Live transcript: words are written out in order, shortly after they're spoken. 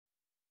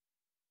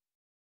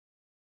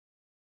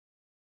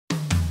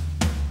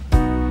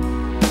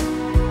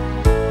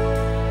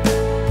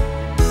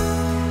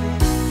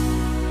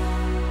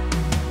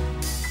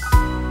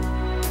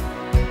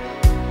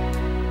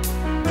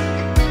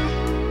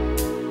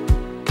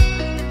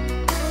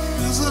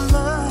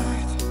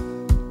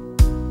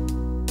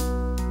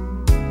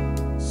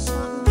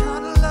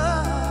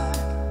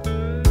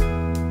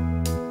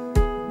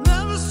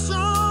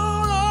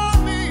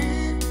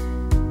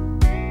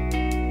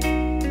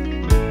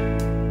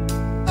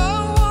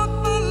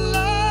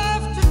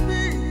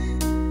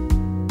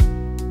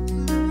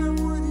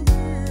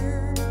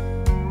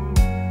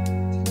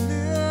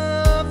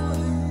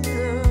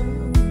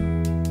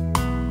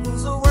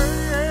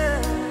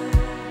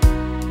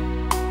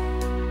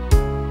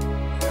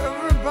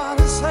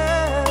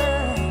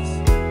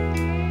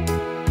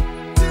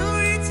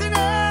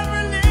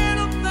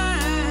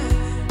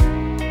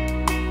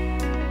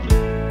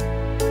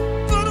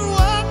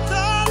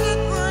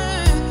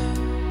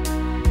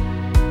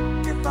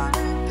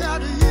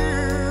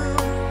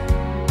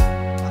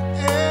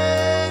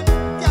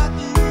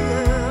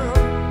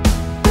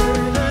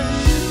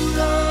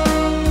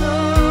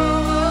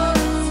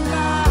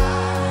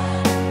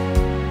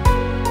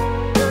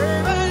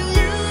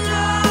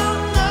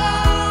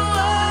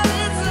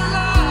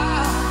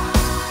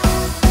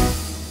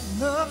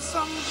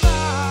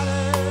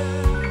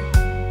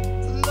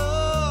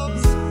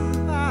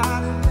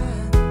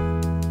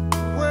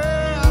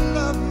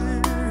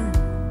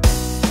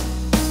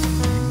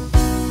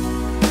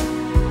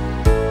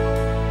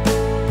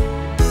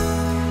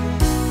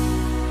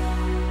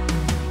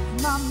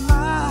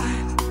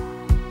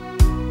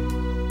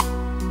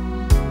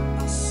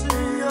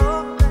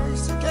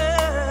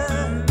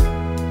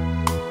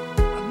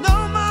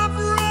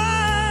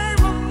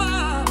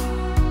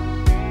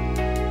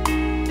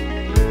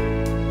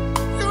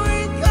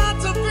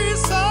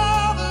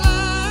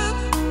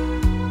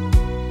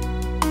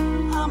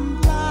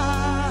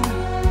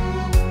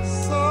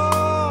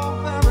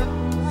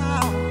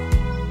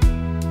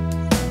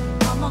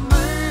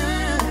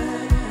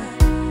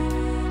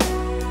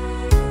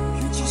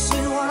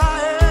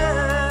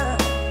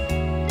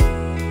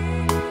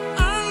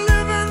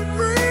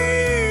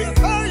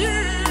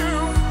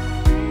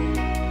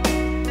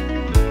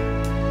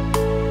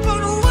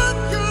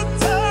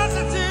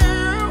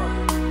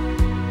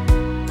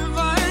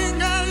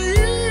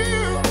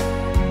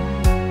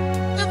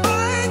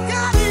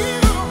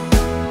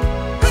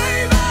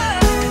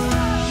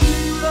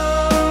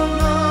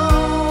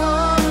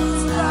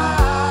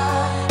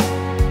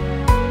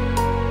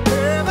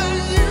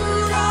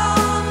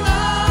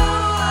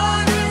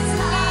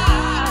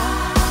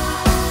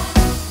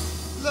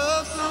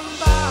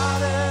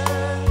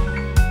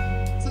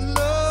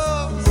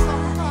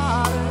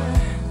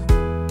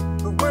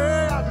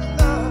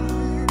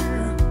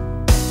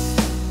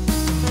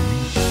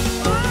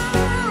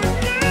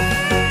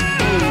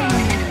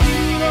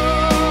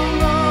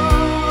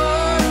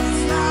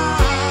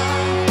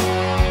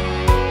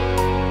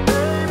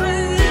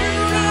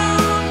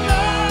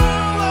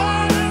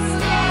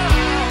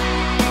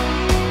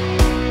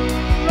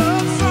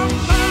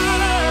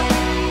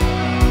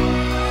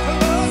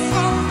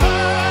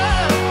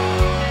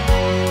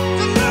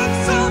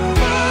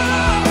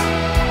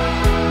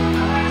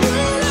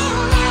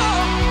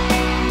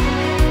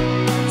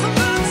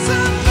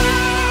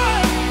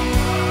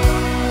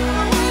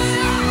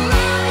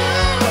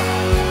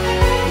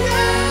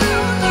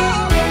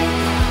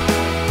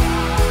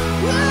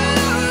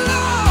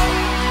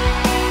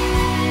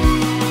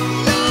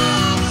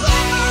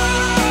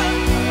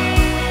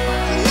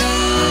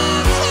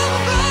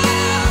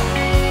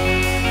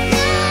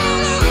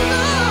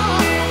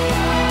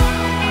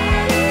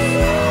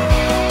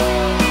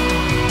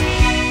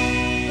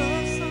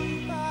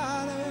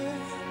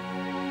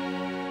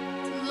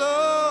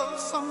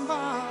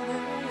somebody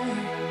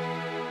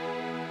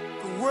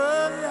the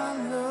way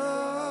I love.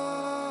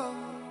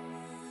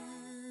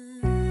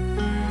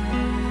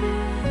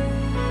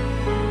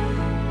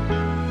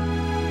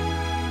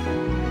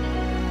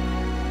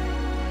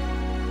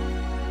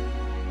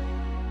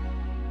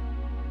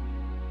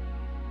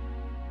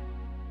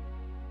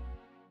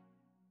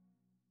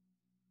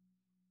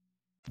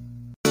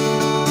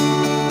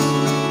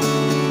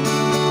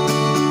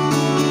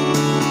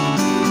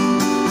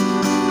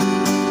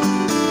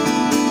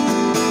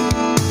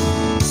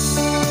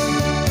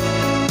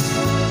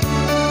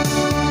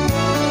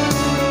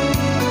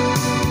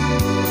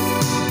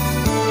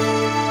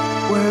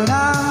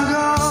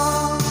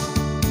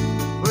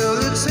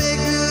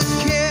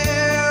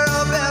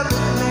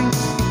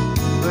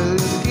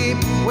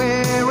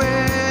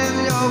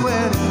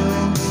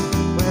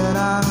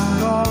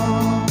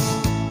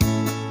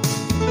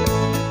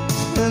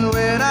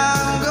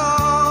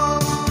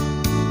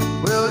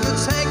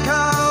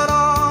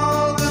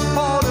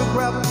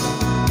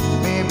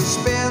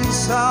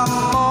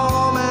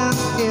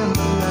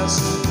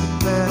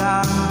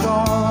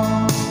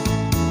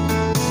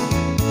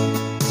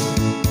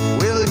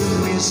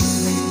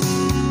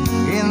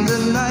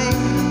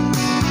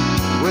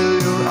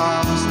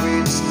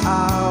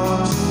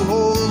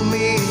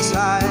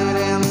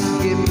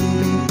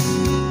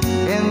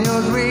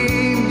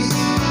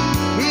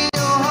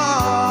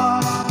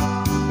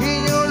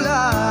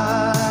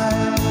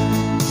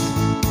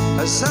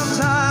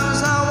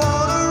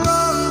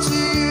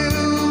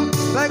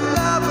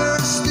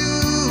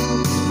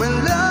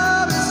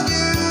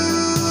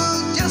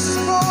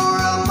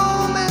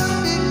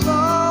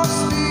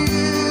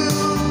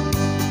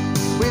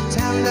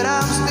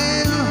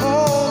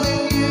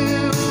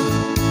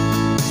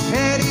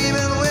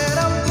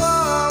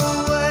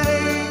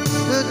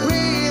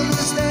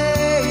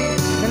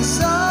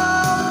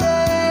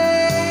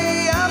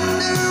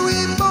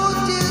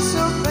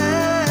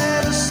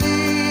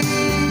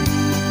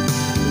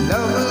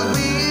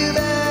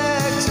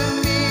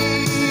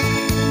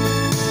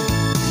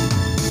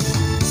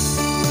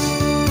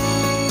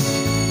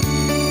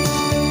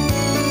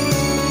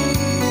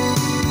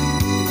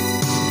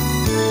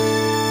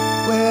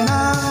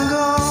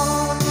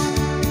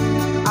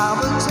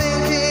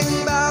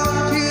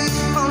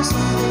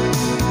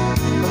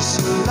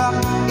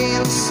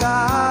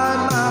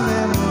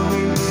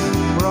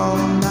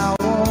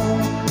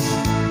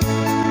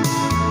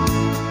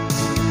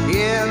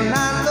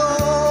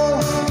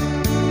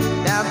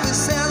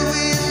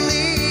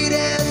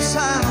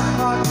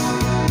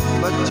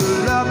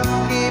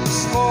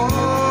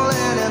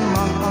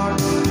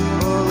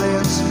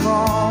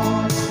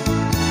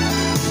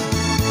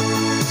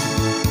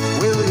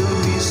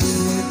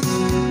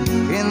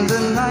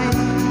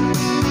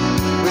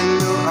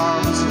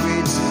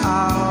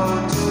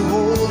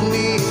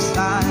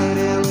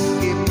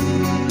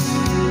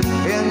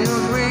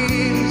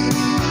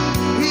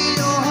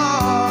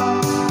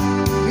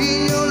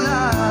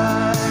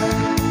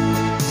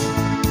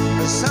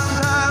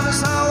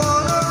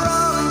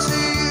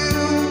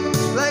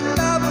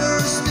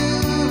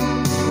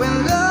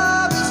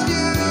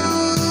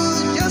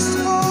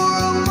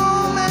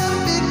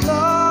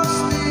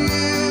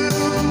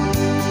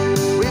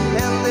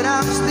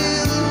 I'm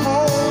still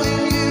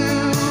holding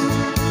you,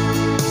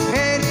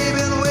 and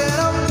even when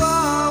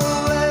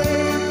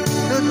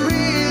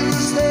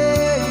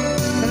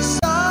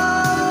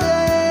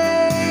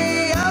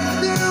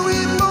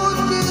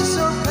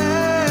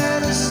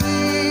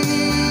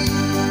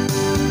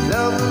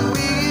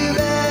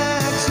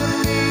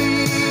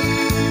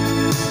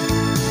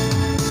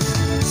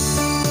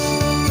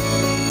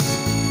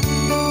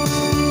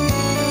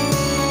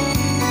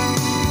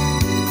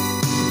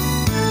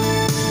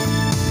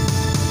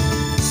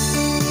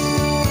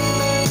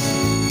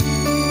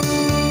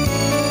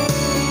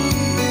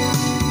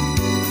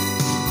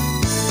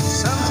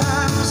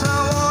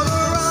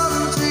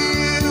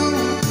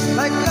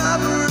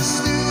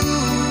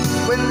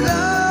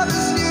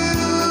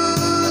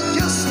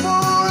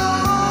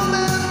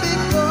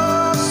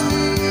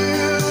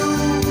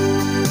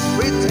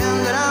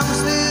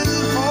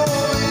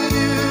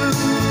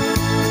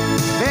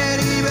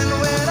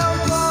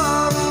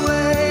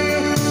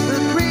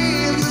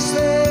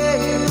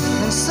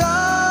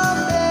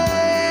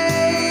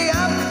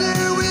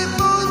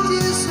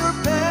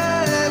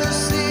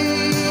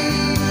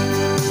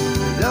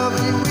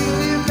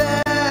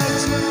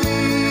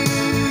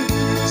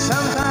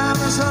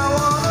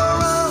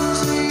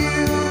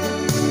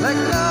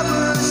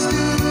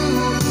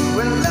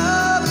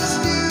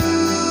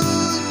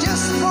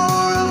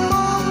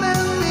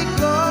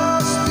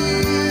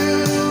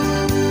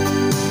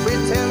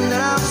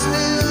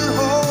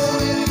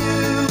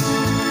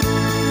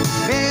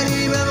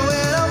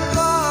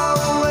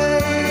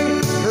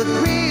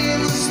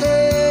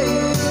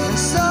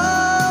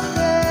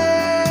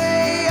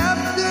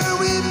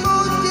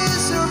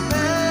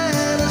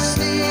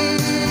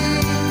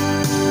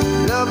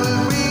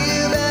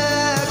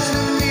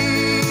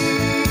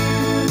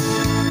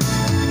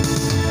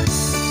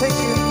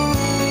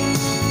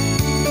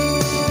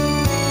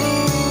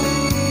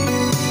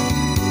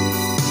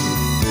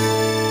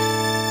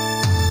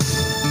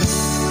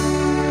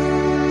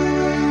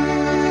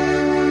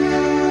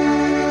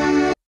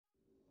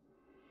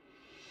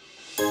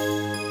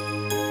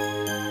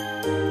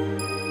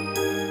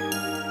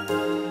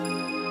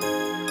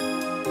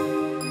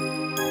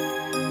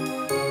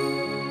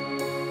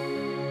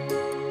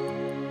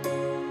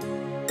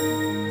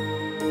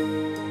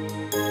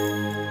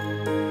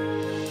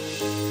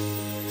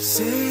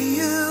Say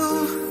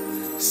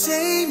you,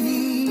 say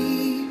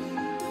me,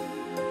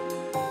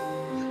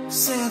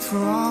 said for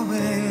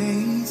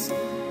always.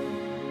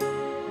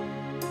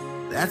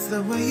 That's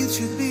the way it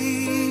should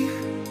be.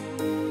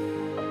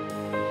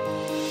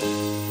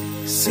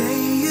 Say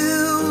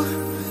you,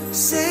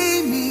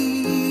 say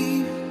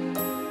me,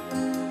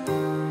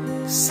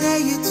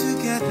 say it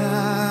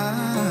together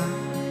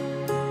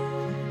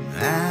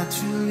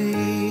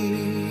naturally.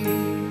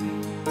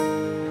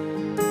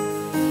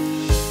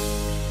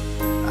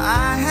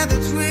 I had a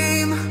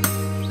dream,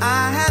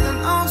 I had an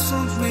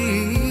awesome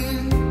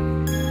dream.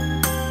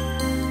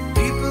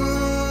 People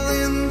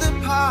in the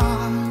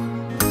park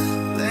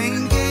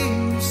playing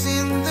games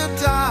in the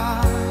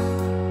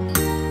dark,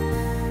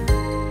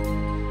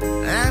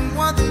 and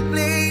what they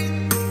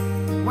played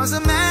was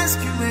a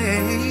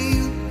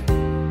masquerade.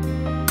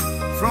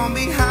 From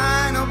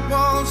behind the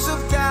walls of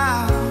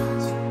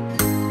doubt,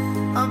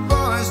 a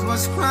voice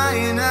was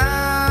crying out.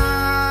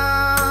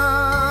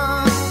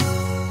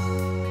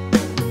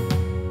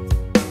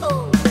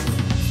 Oh.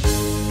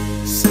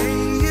 Say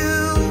you,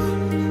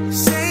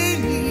 say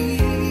me,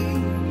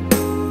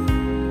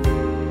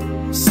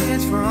 say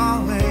it for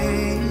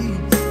always.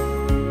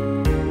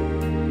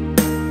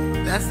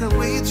 That's the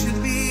way it should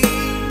be.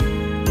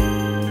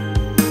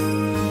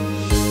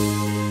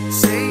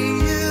 Say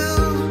you,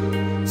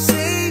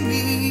 say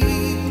me,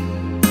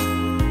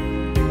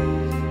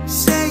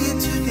 say it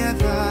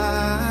together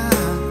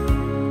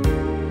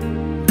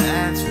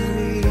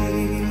naturally.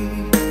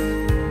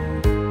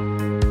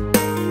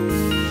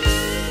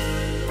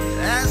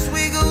 As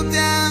we go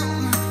down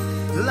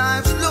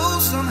life's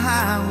lonesome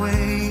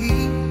highway,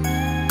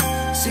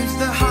 seems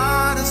the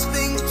hardest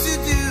thing to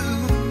do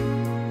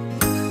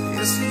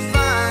is to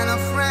find a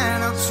friend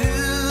or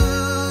two.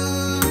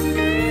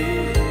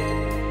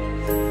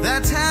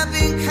 That's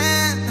having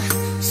hand,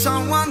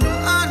 someone who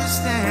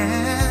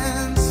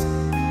understands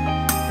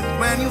that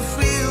when you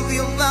feel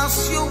you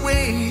lost your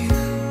way,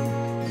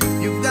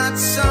 you've got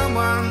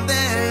someone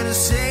there to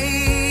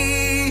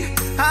say,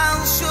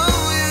 I'll show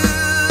you.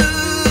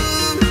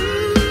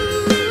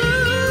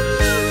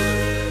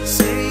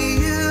 Say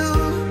you,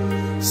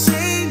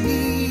 say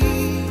me,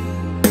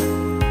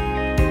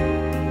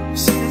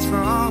 say it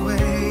for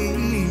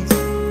always.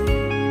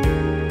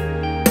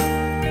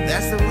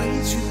 That's the way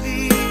it should be.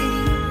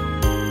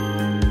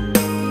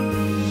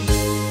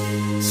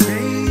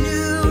 Say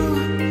you,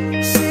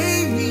 say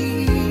me,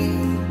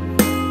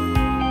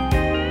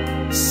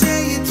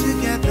 say it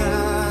together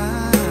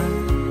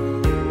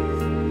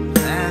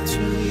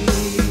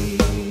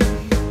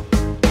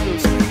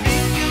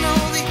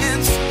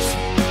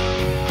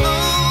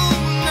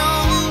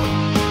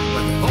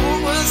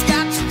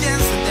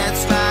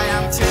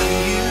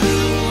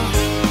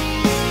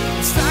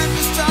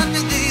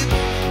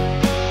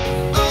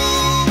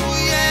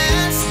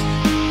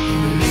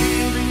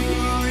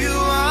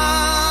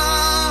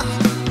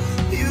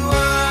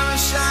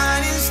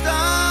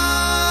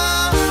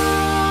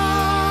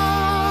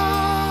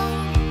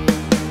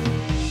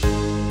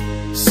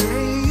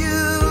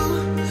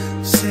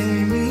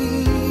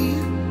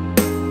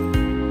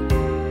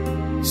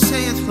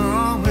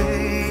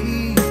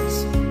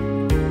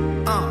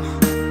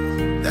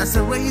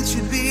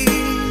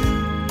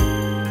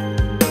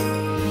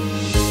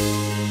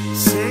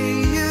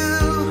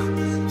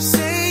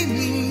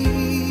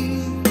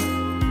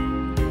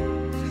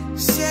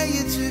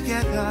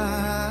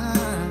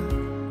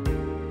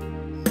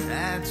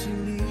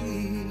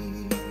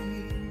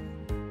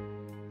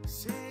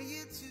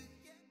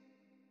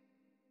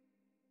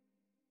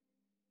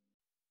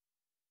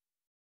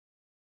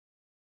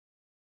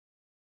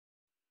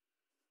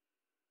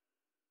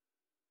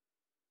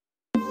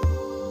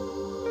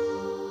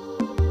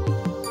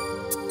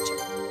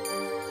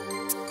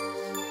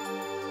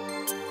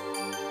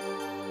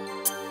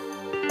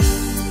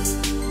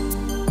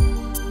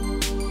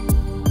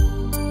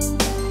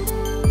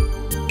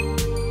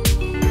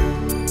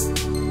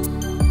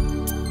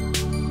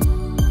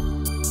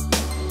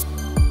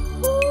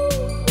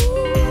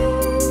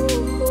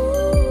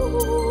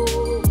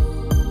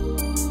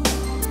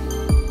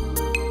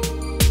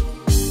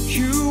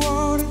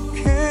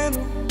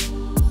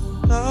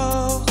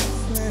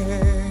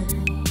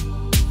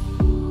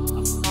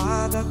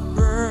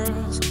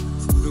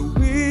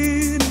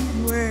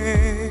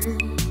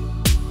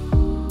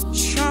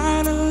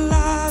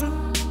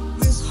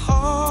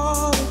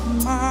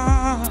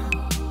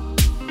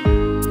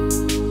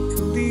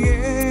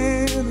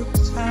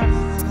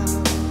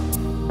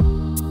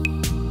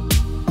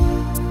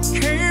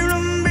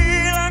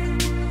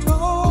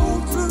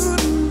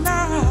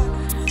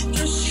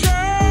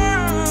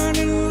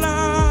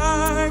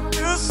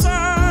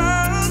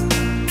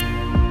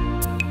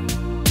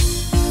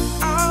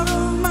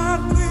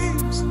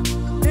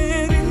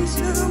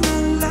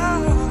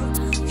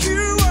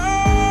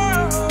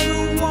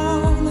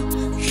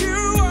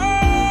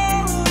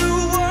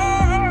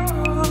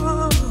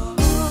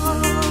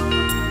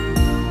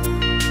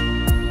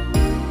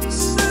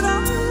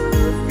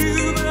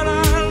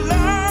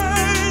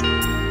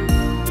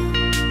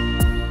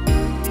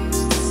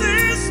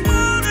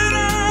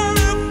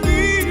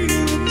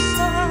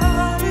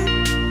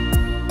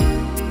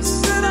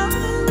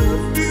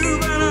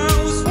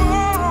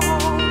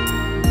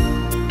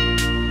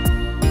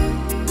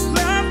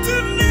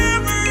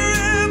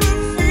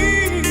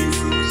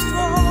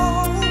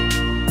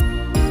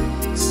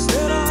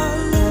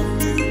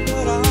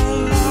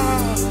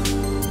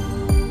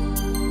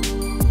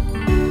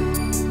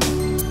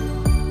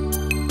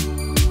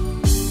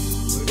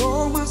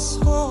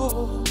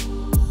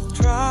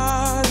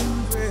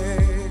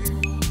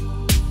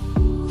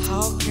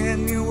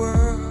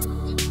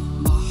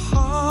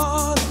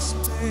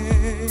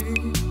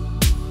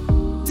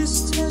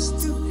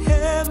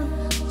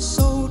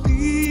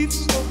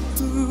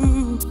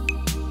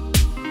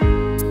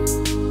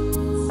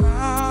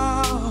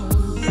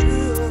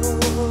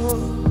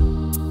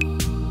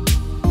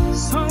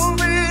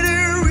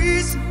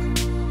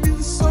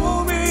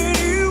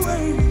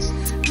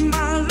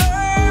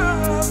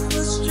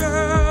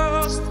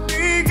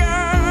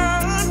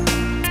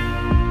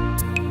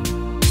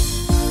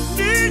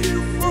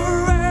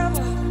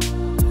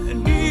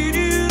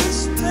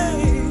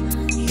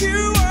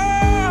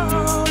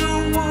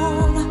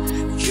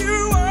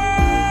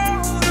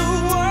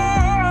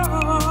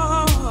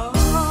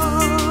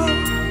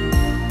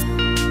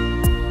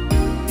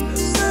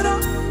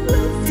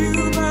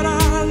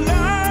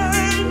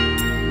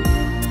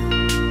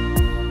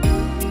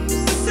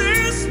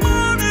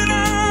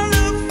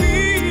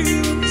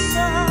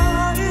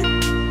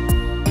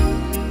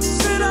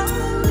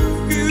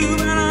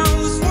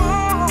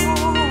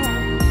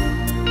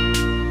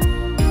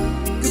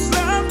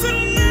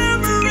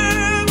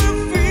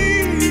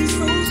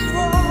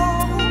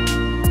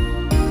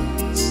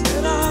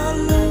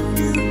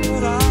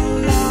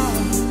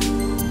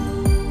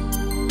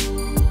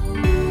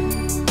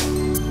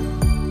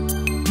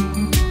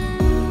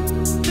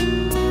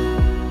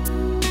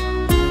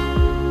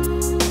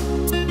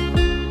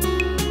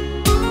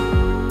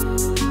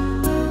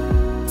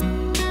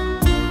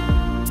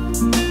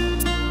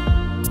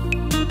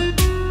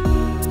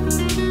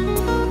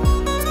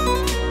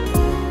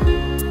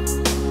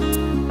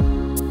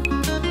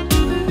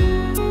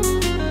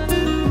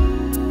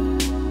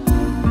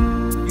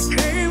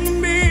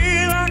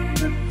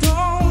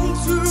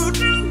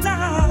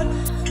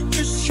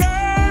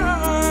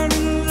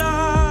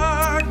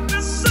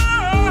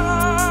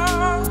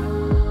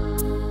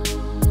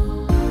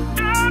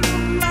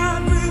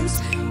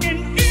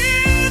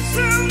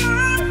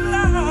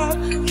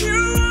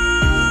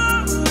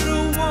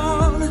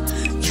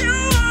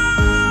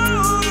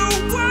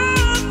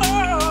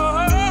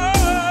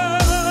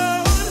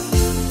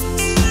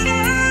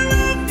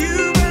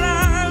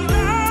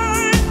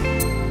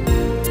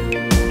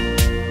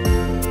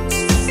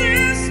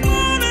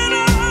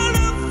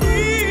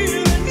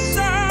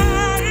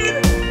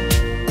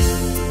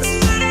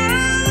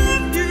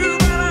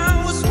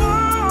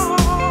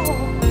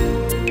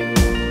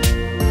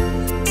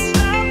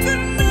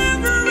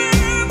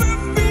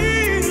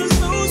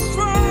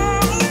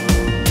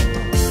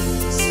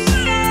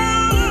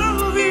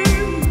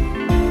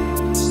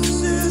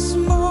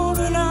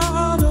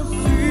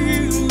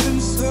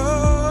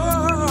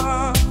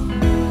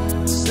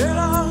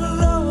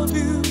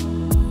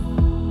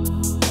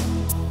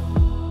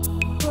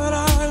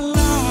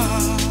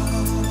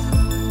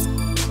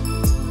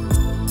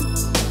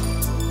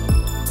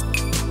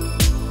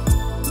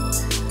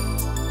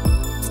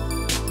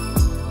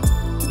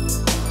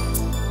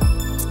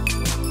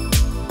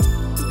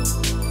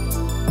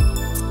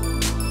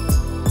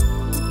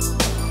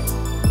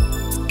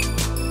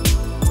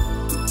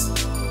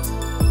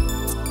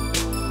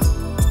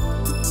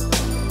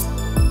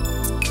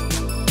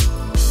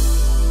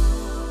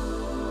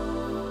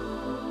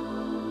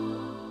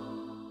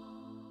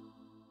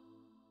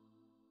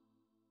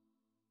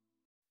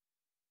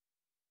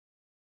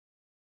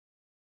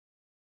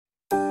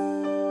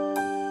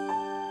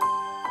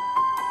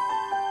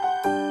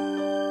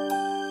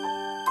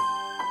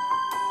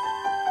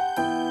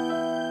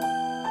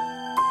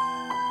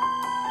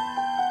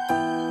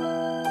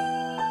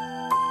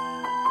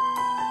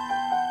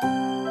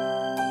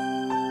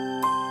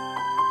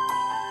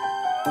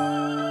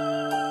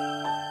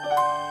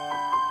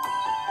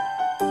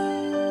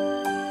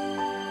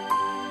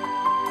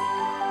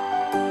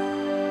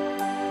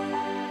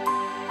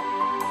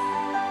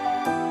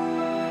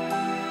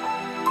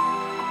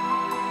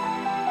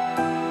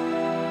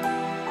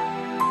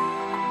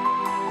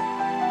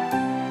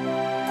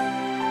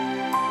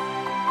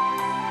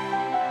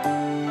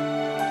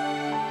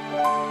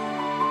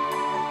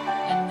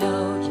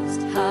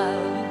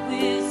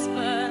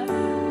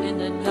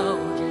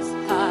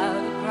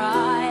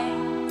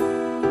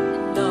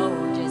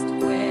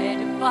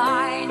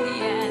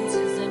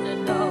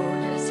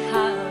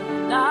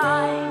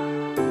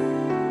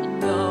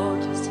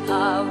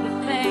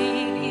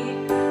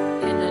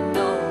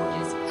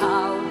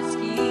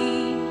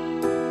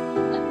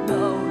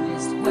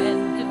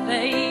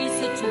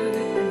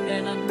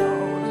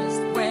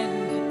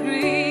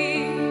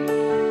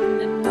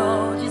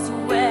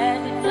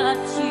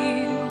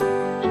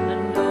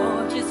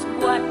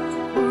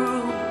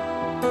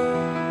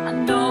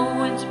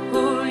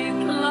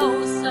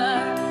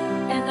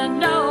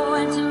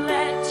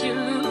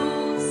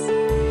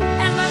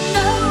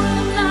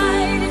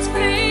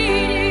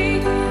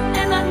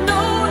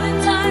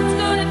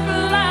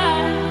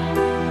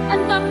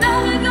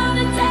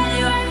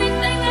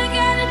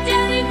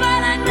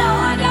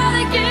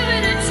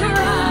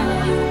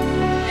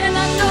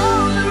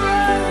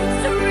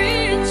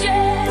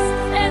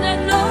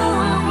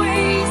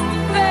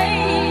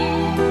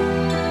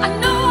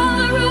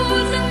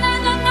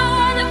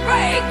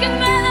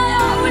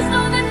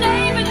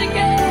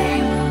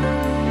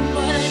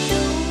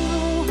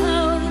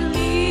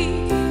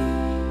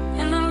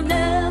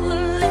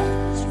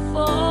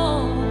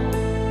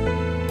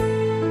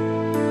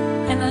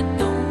I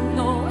don't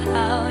know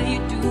how you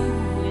do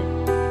it,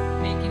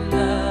 making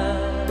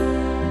love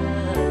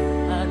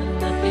out of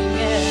nothing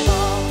at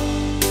all,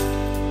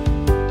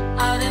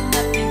 out of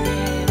nothing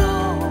at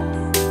all,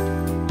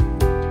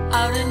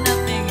 out of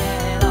nothing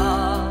at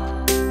all,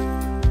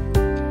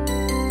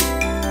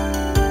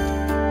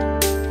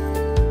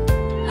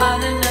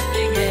 out of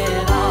nothing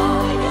at all,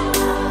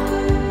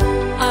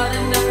 out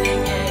of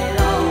nothing at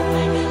all,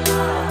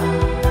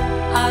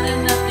 out of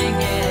nothing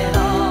at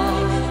all,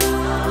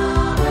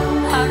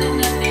 out of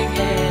nothing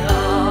at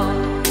all.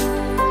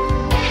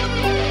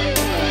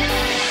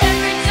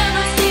 Every time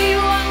I see you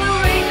on the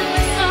rays of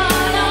the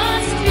sun,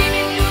 I'm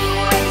screaming through the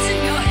waves in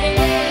your head,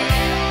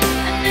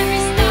 and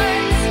every star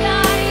in the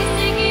sky is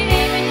singing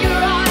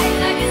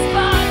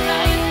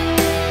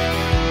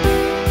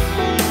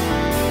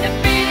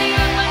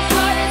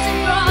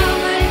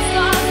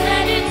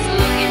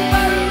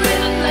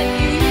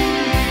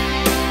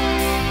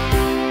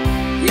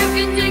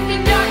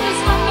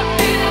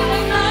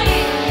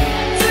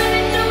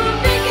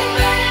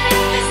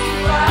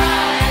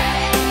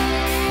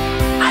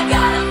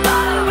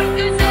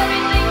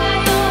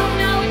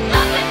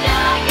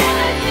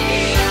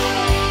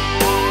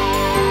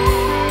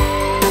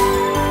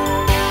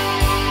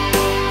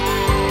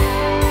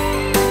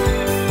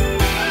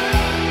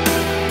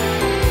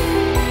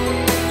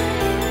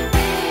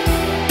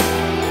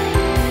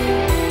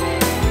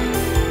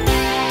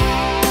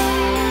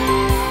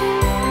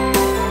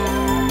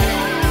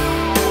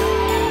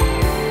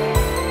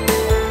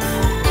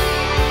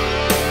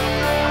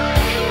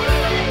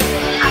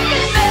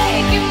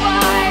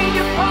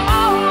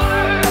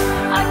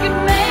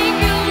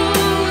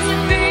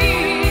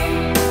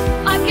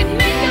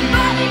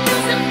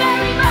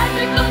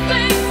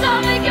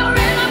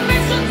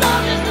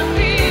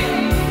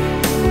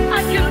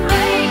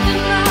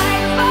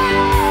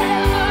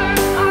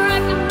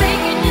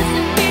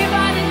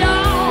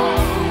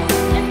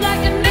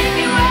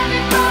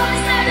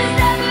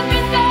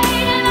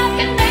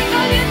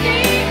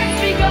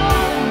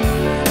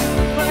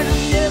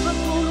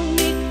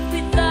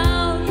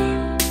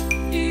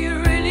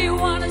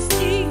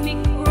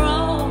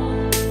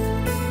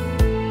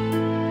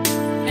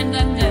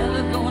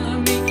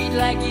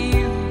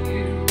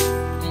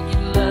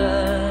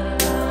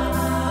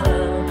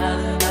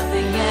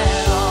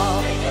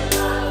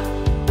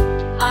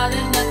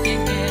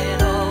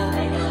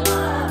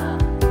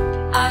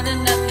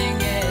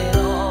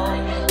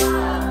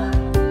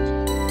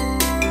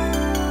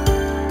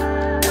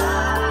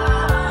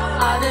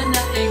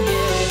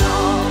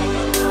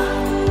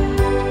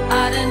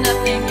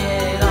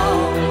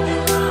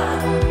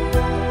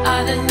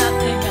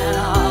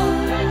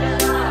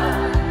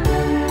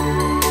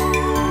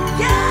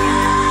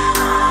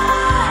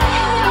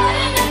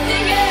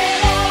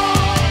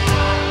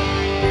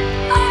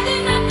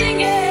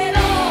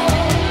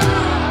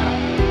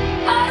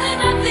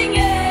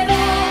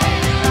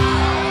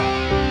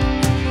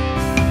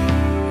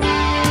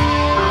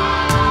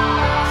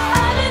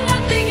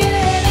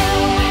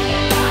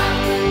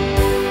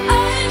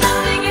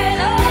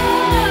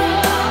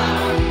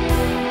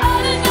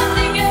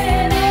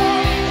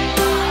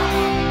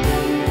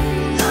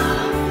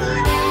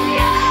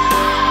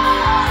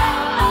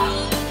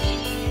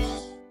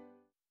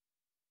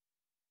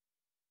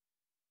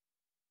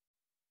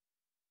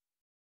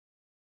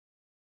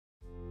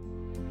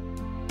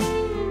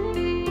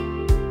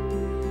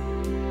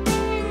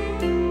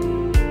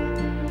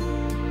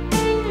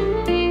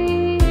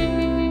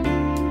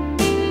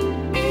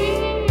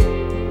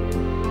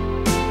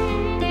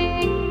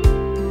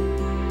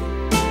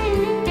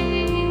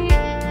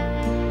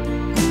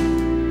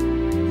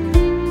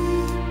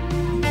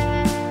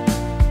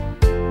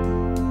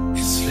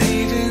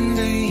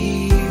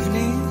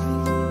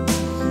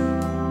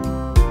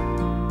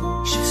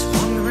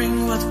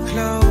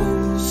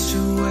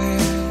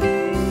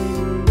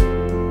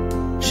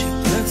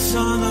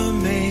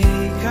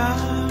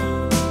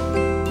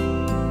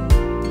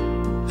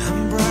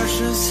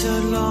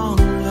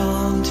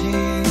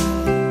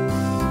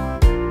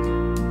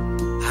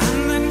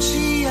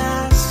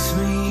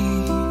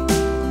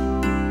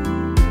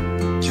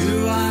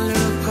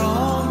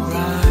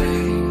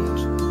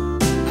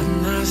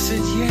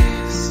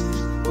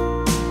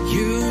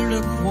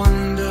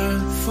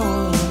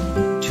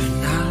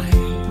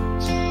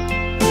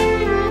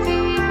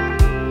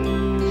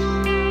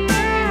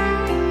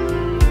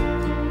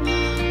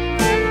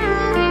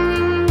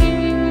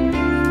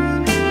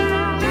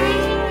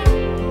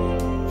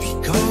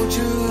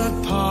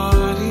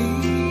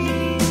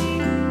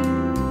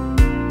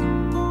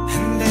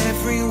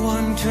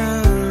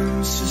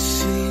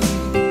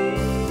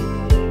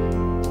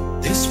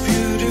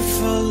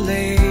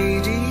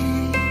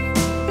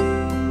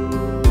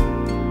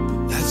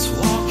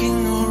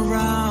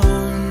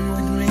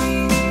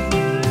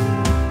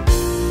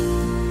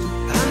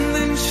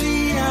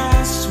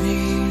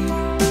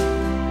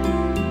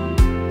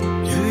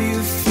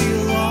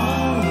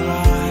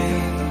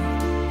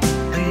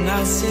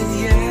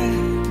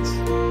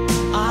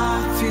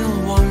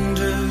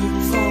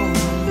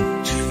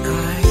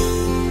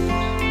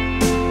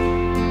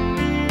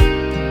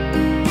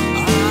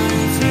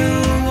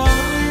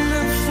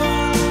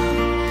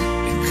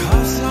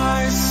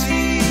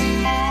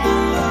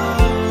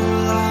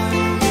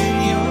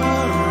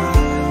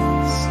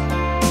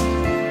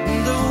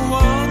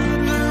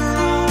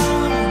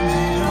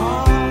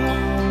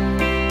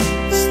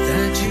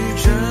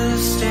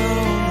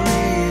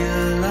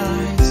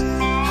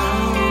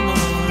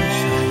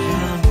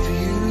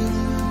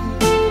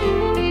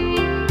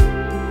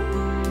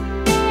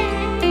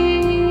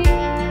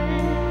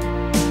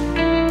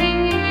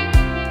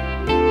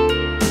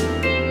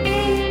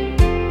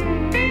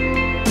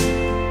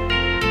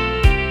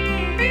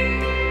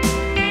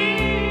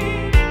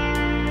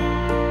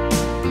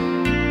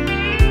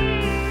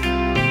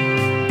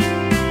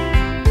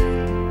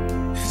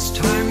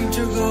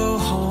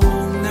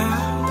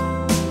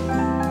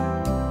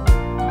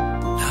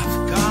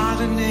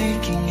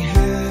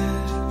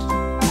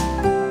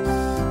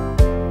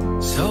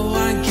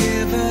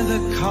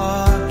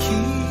car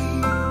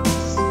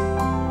keys,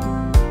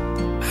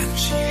 and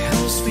she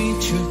helps me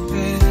to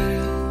bed.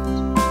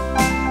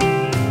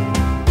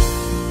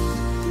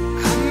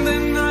 And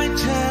then I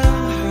tell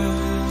her,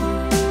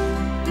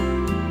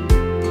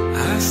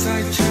 as I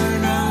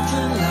turn out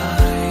the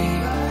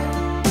light,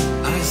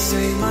 I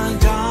say, my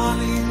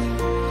darling,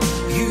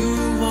 you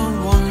are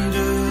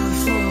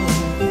wonderful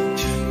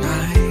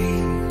tonight.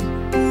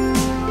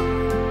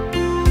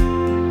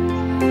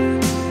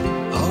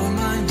 Oh,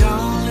 my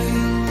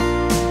darling,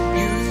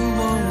 you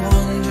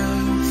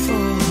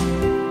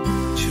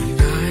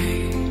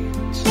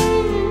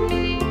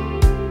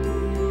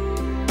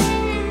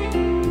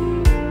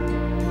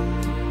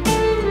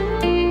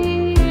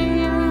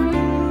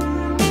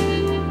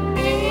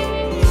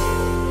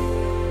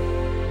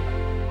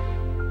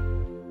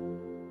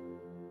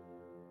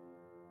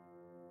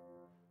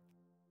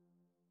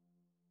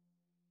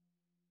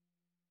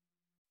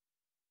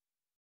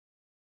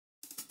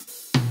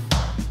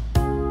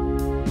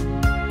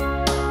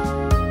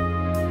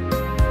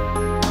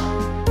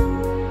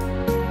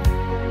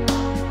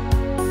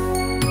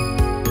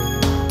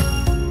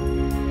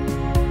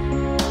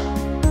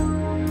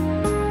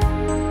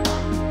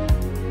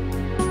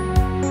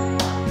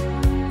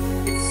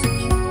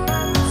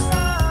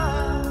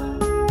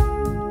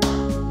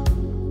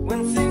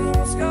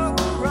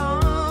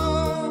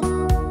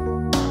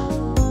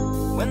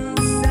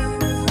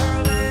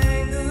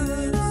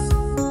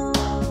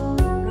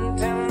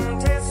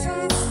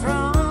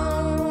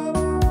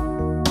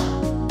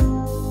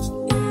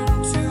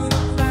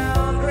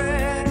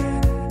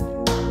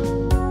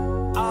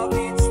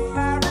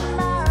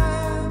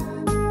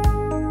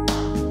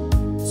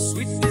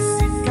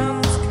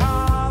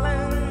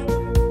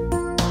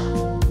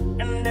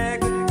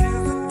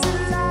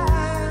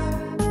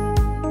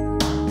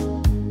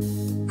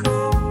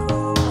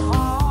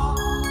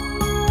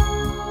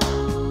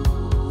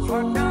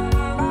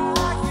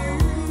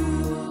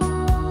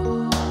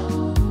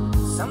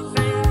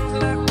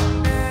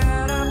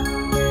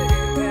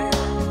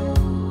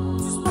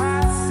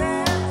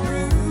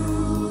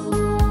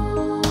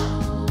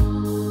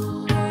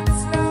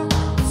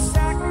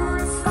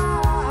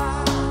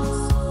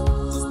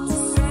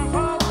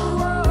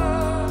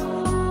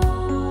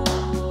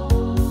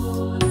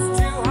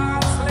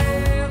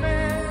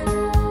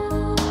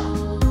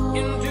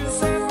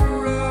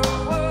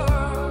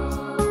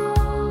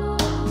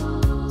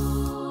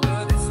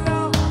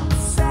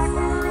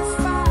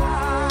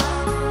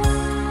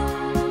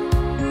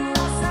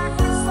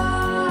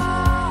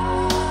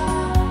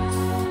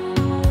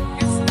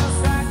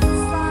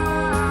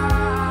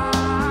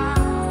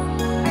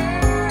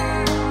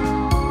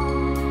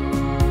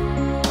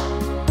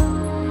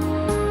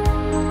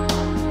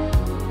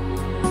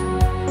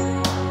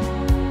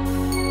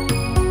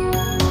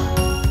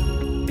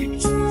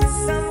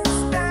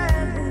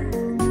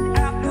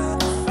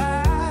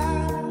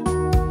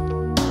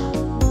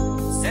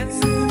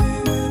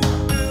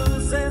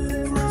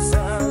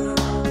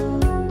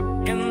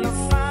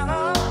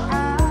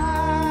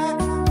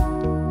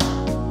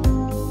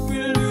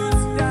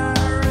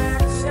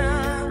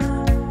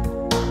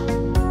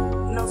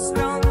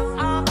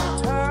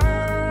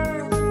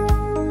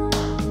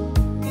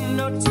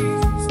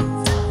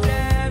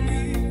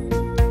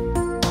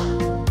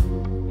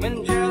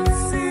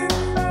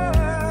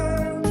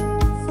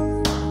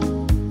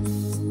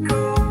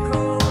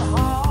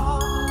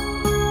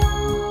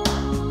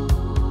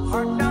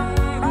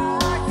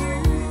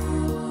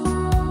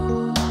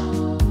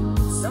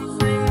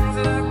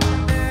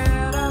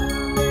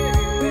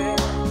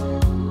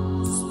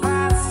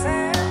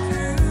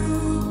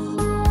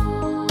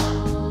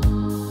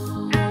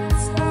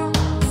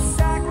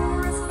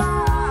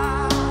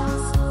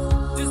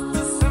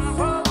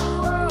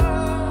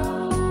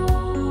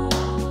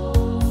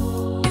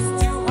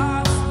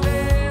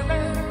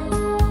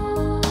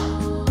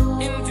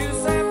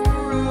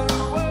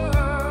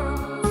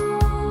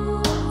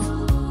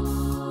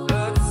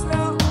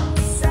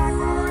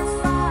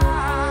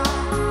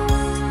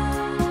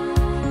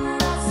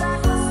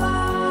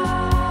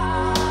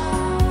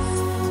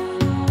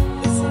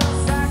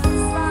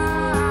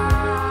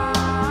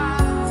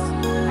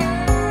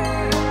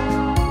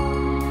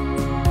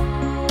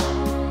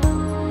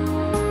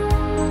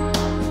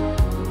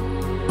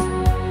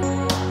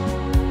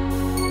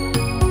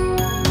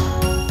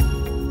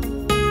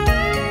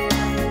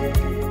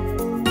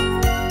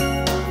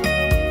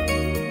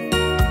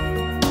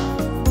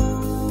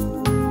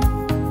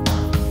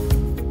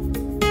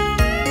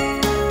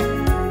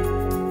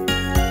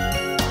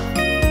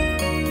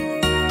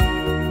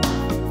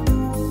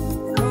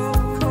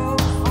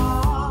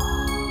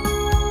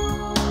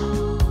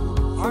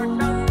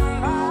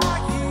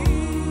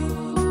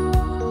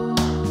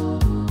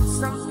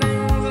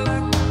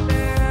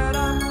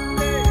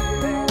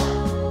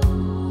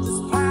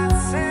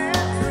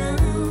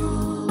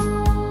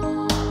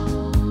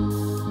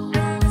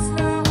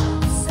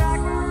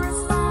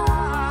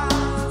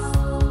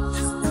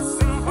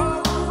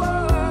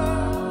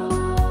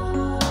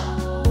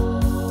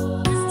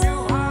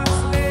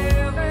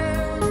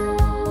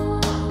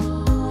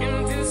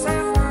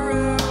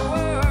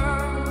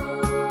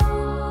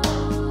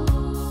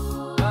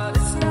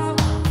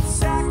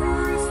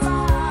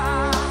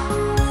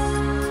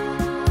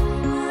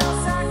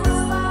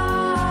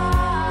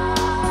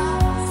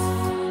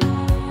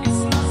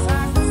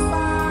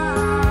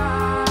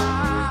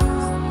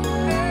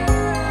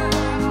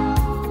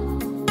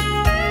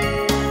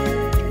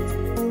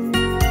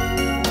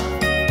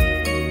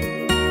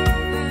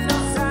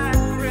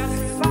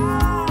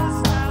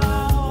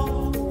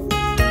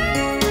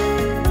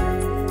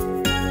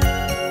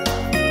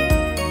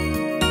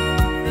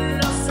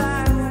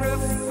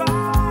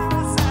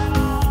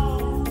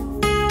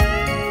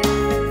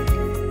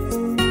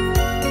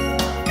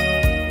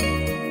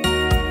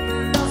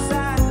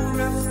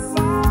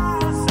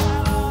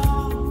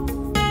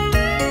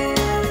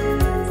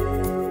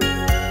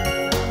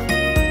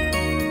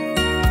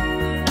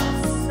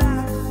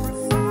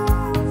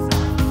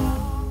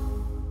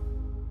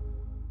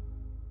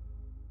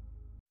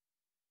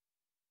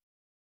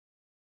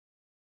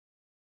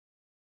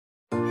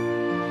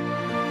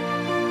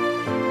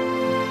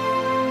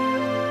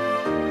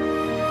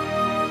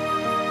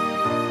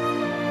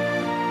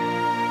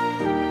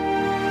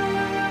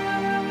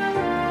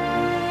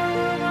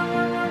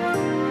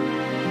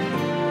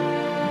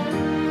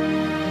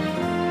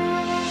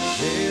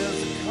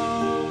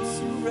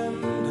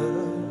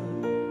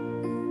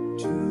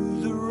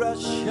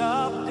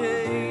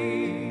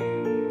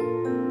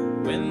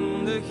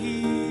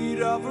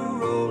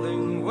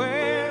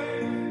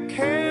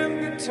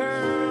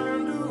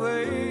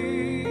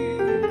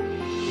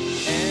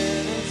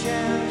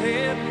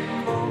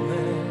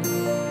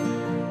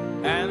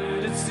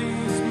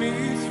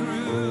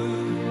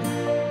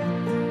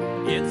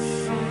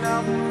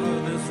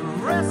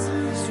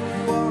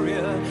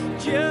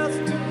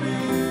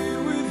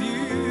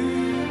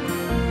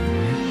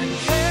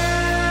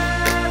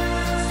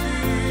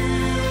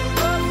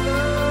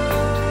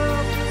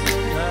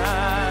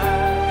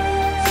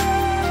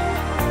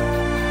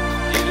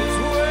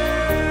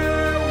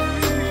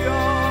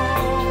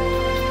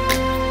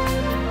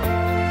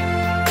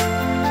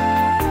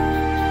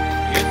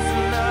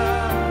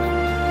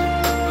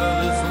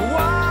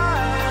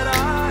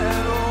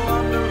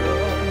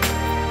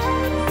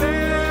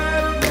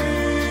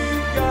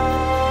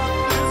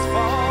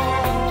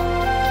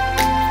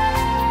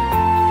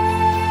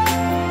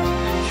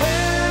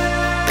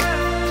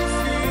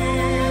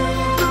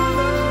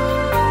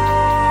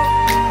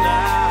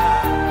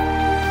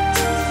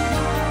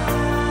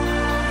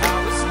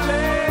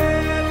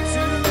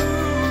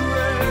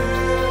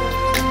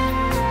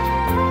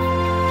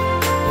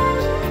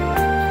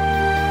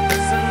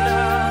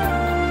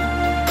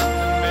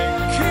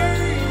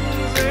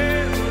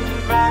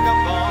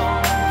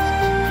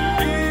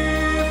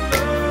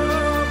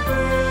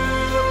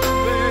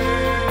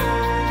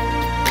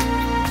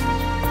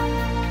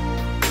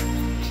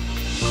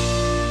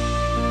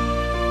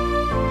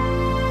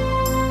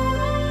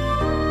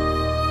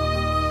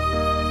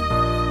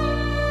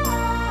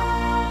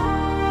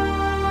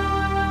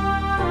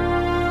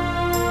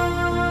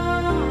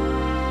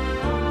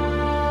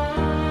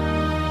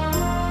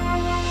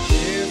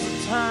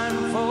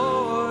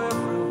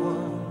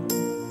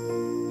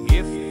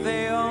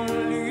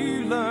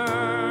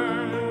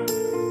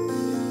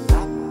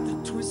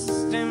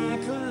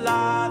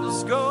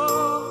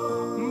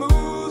kaleidoscope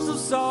moves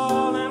us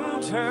all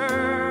in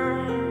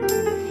turn.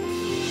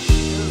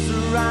 There's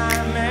a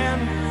rhyme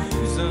and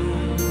reason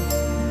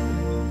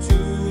to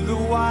the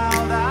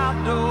wild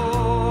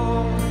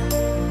outdoor.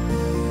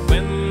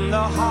 When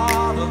the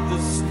heart of the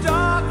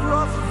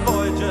star-crossed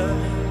Voyager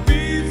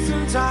beats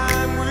in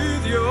time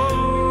with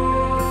yours.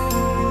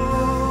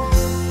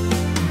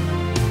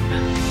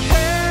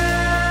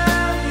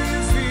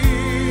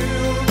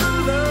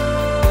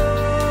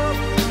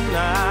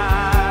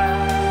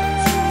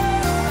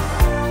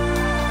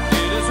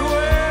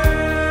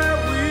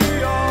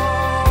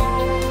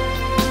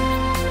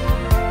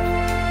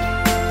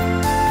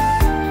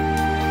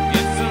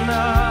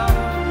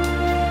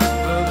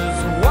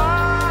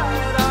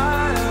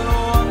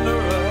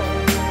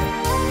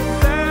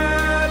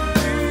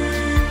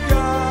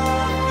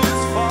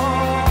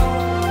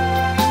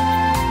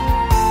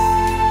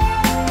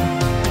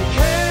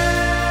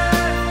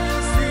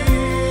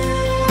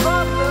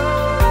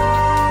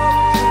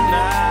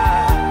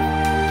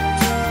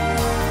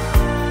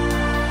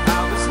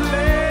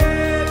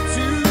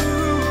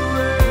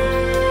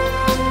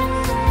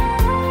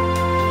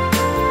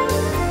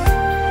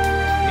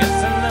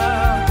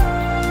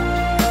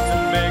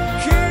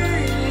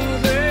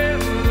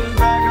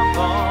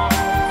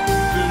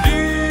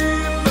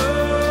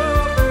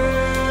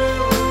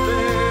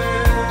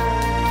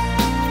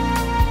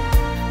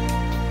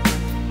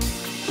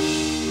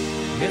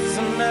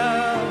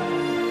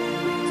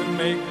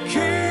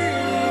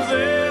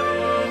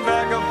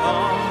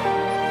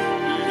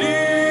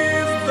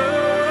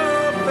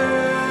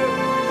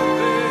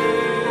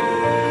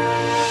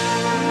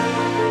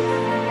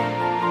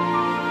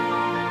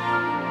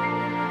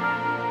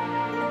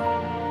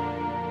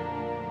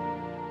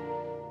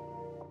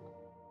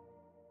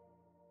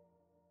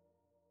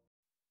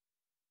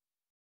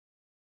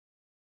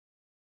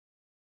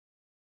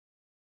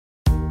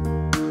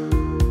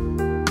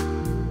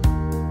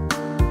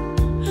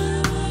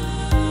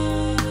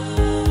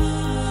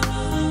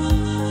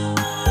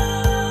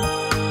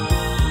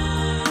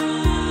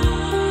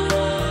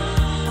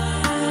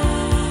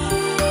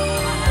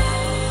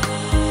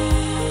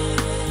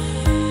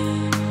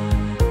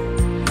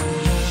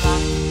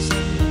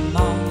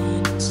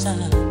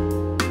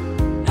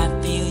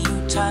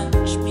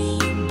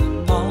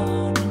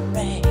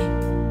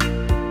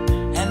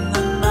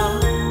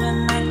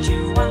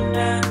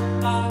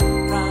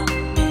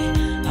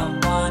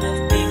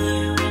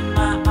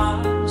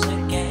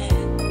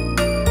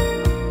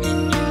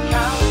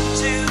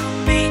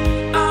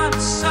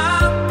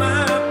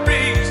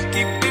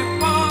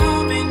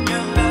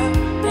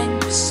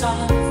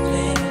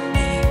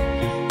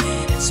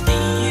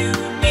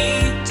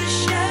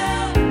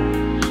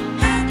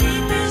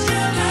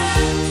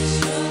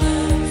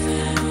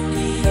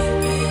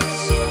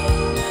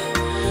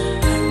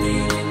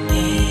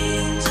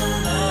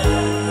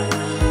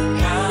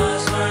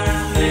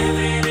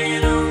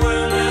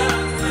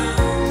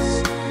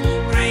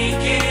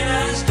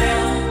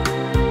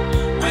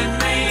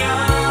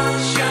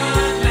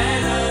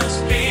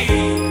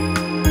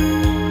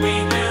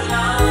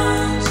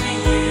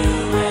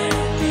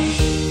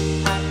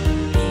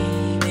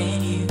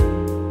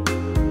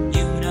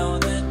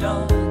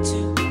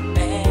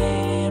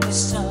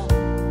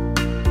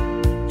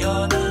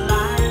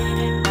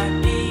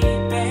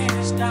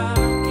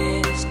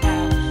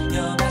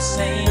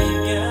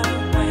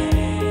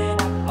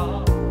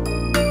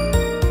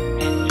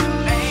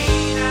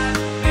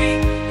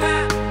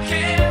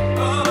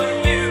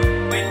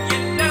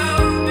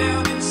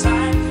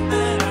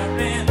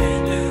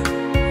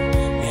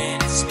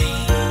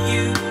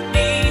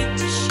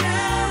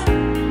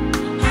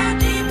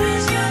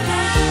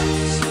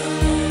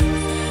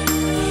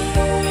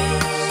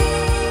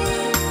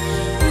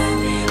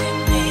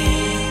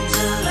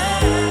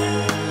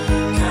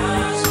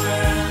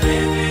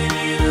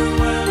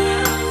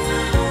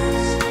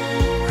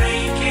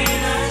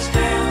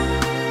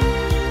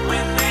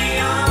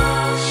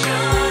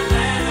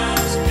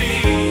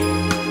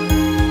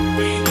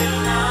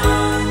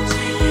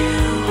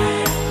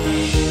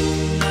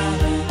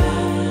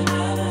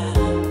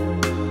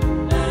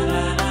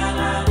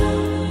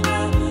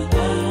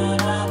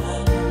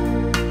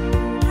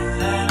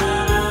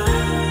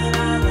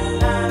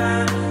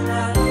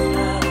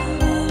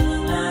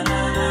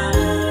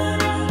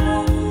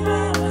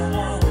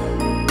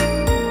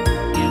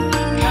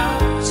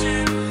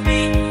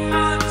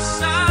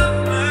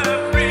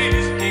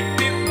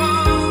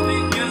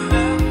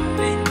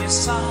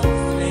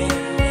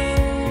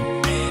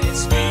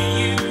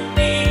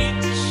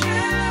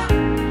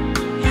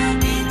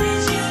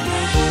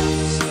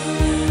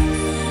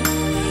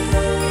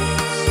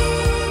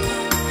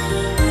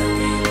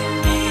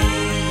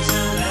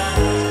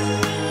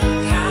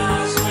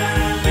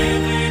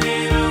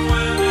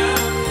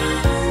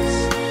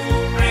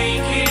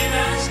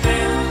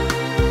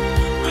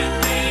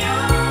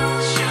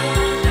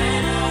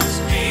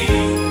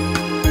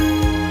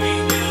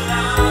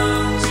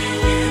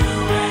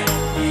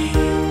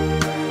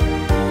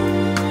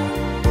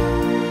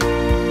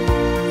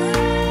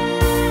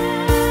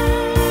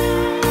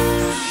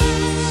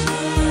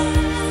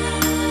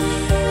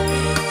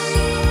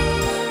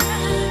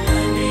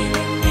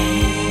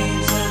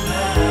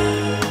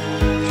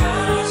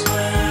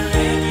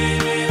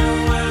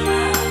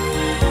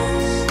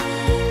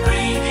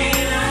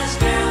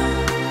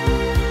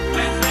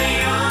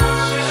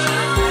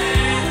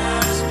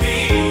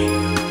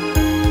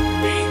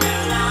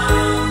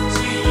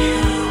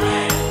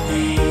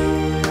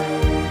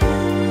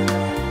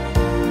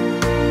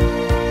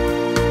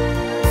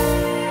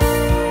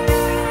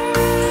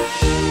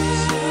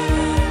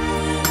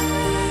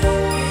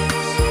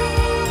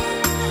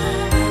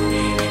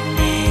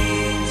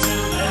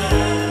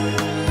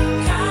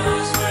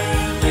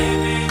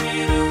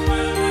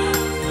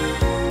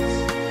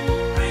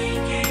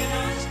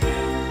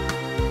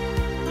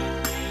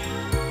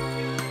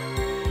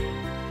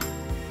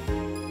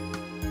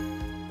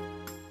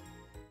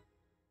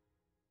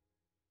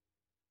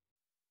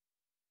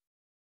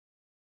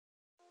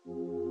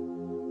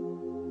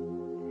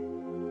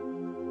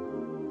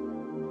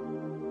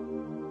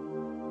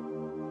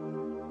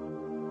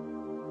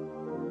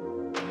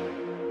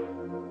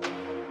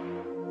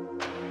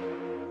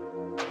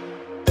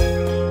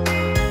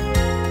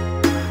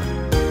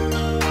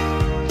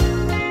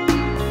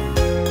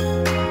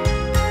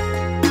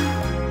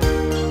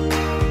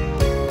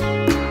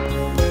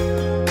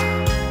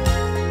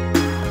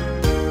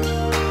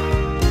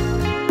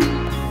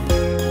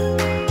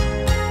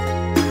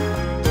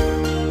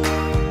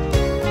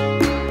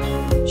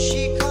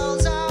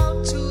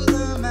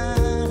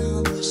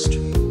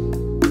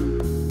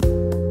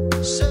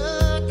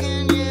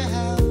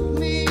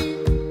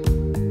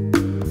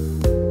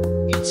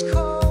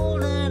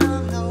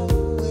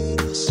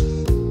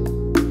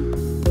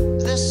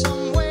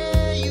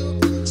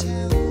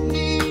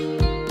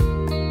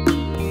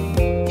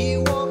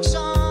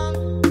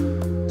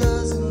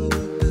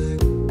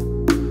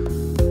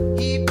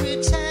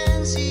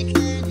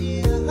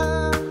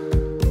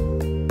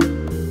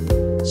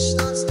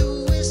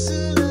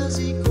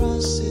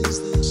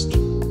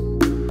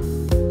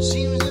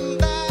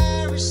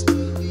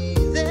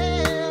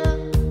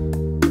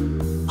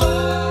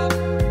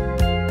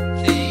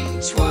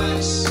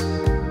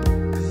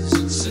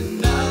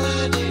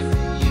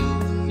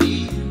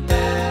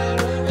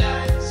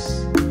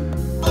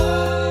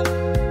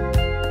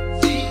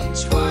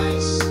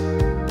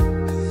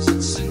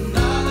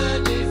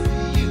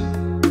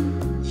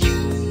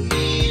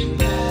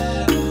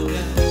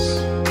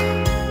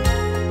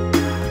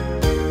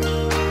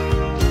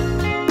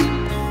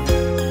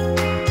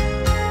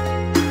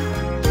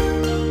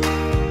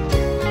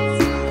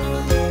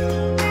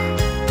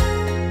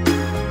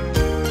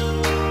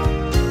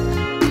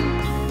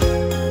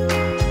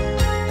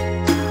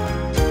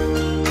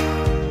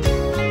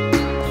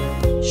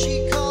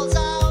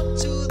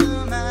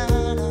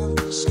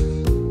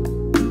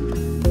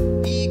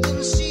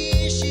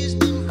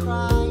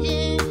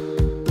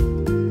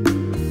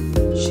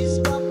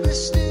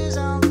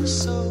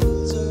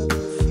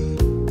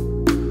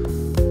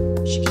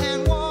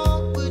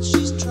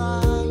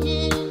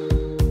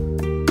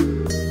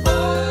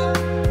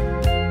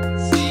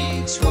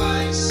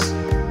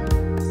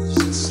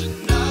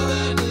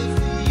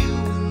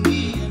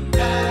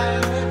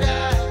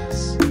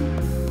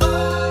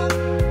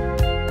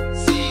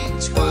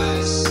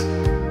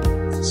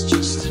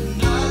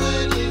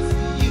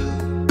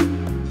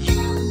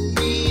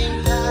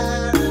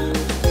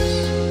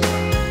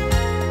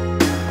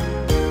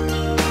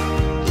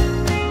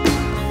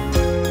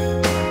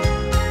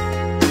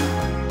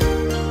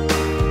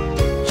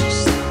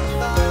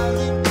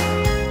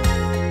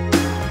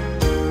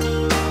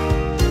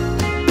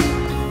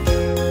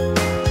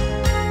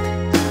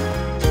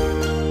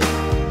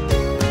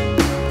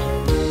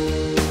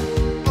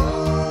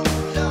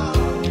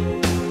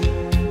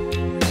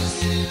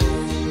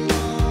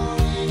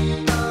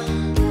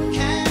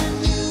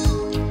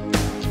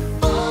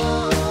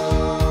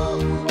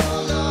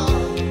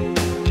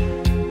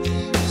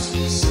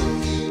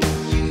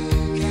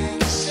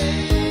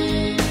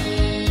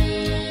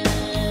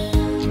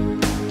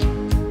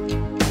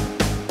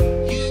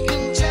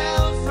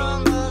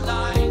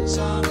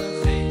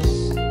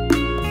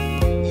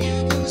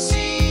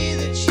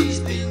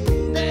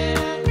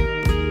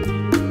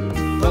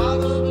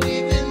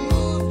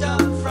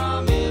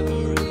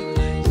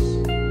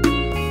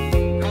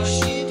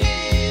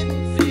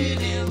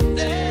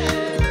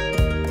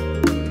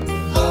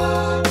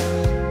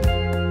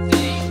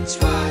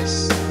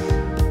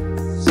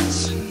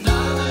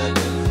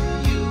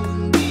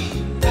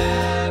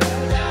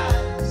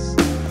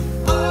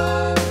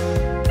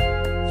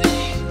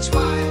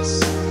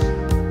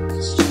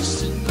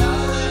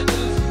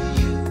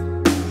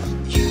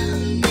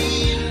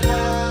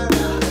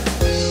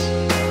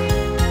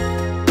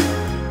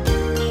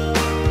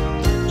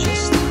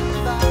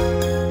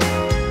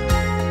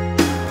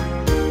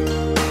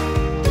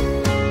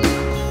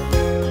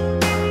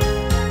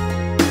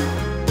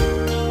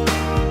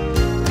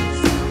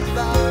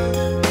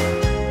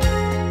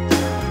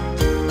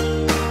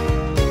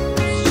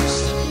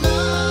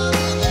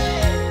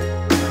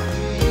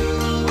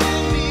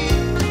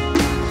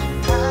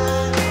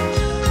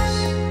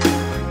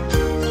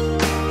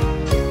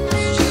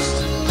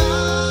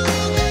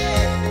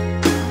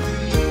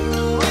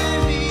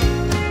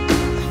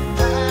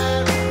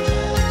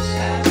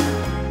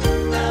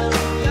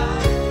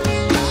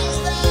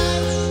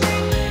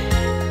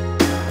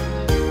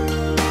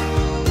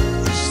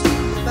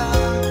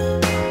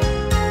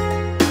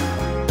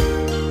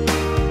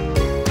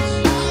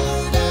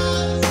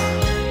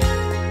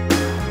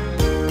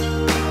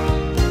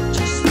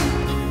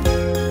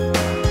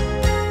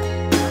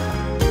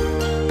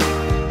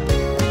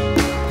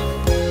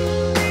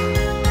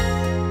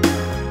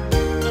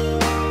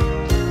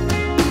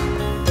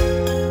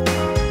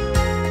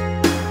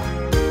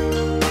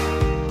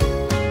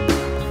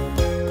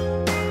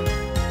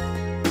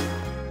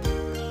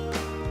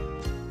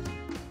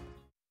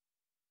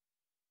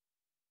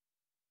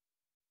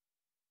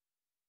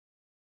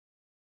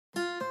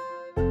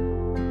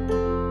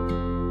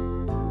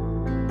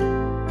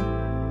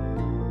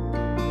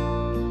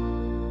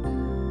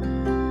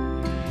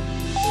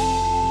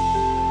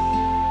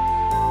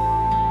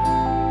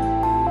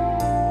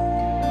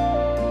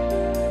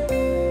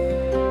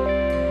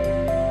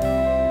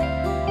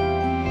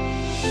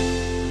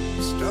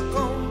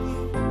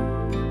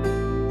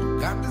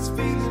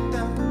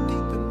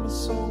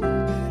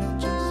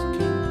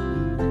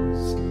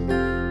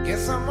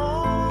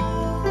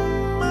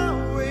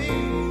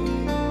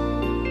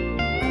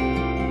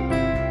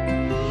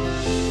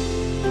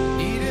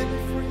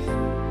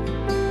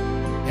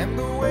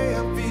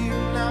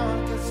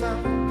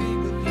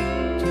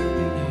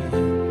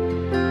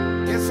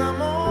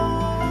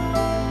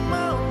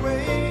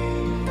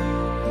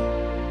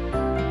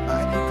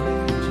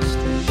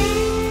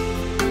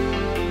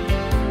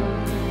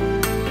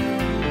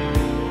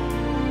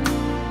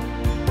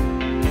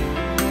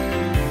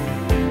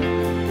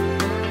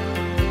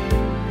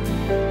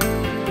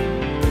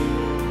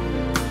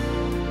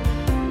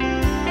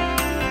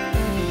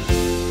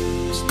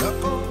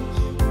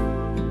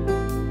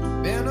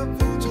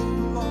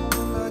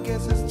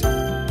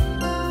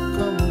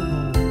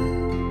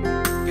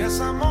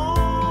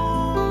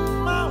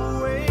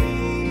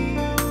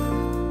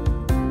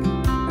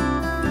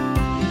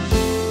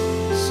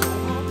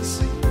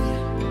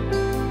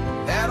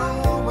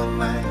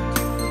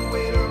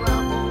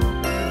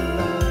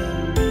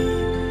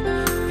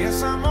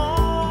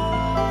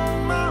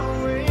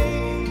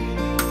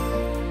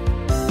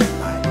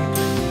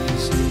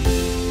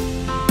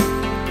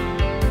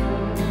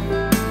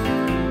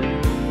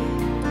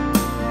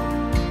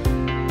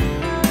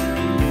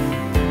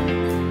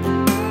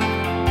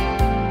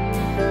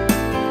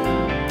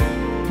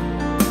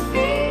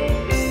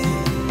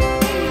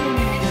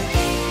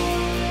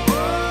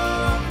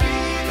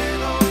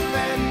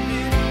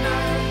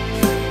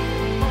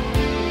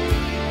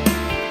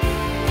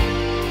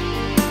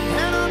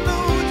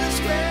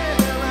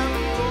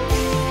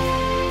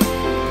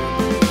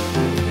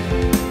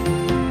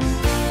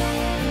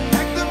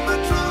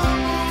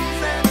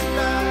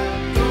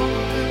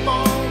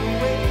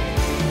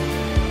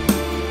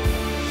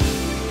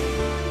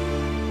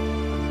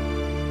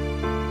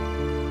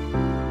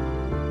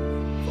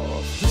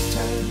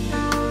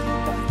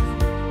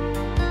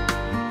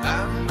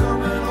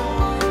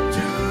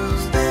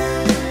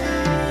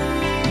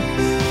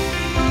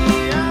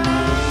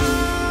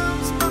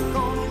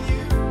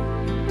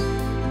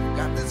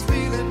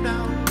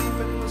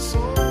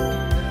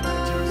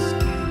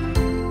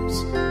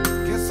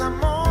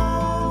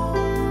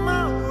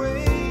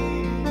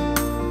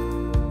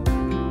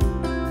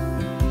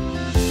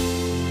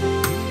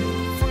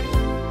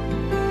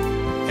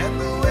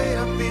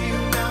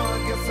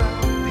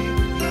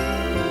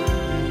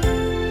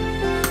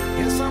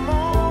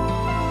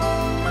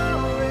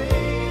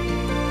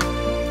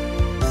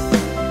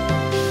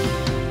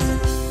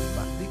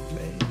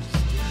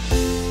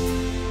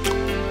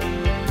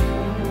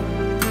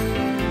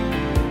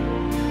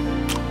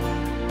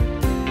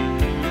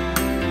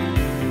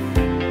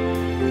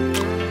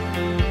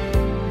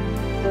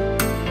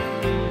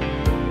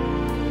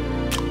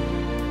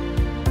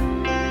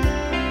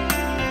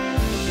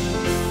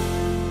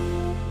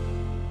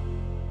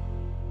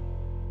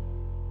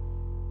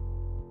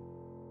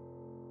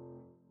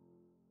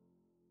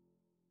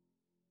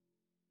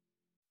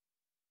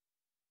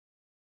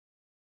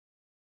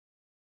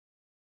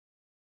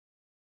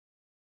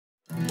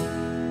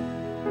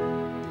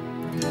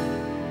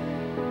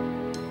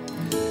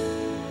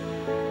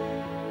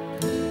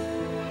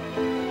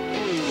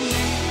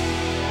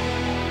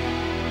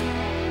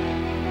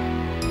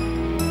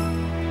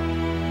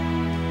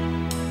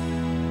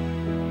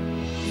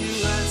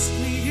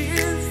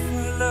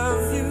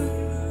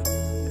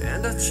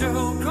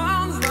 choke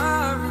on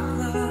my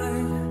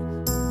reply.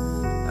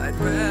 I'd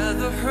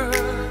rather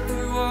hurt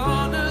you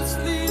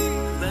honestly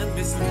than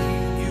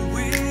mislead you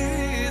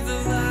with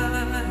a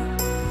lie.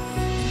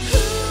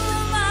 Who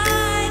am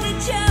I to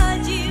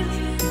judge you?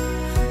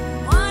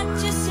 What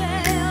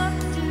yourself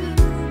do?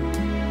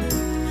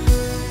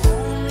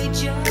 Only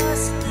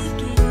just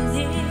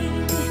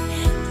beginning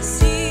to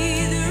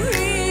see the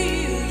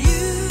real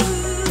you.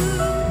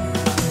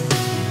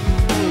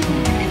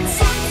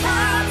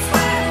 Sometimes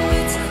when we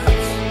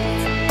touch,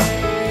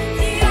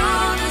 the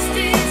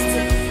honesty's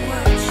too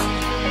much,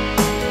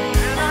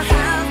 and I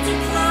have to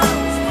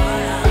close my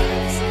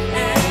eyes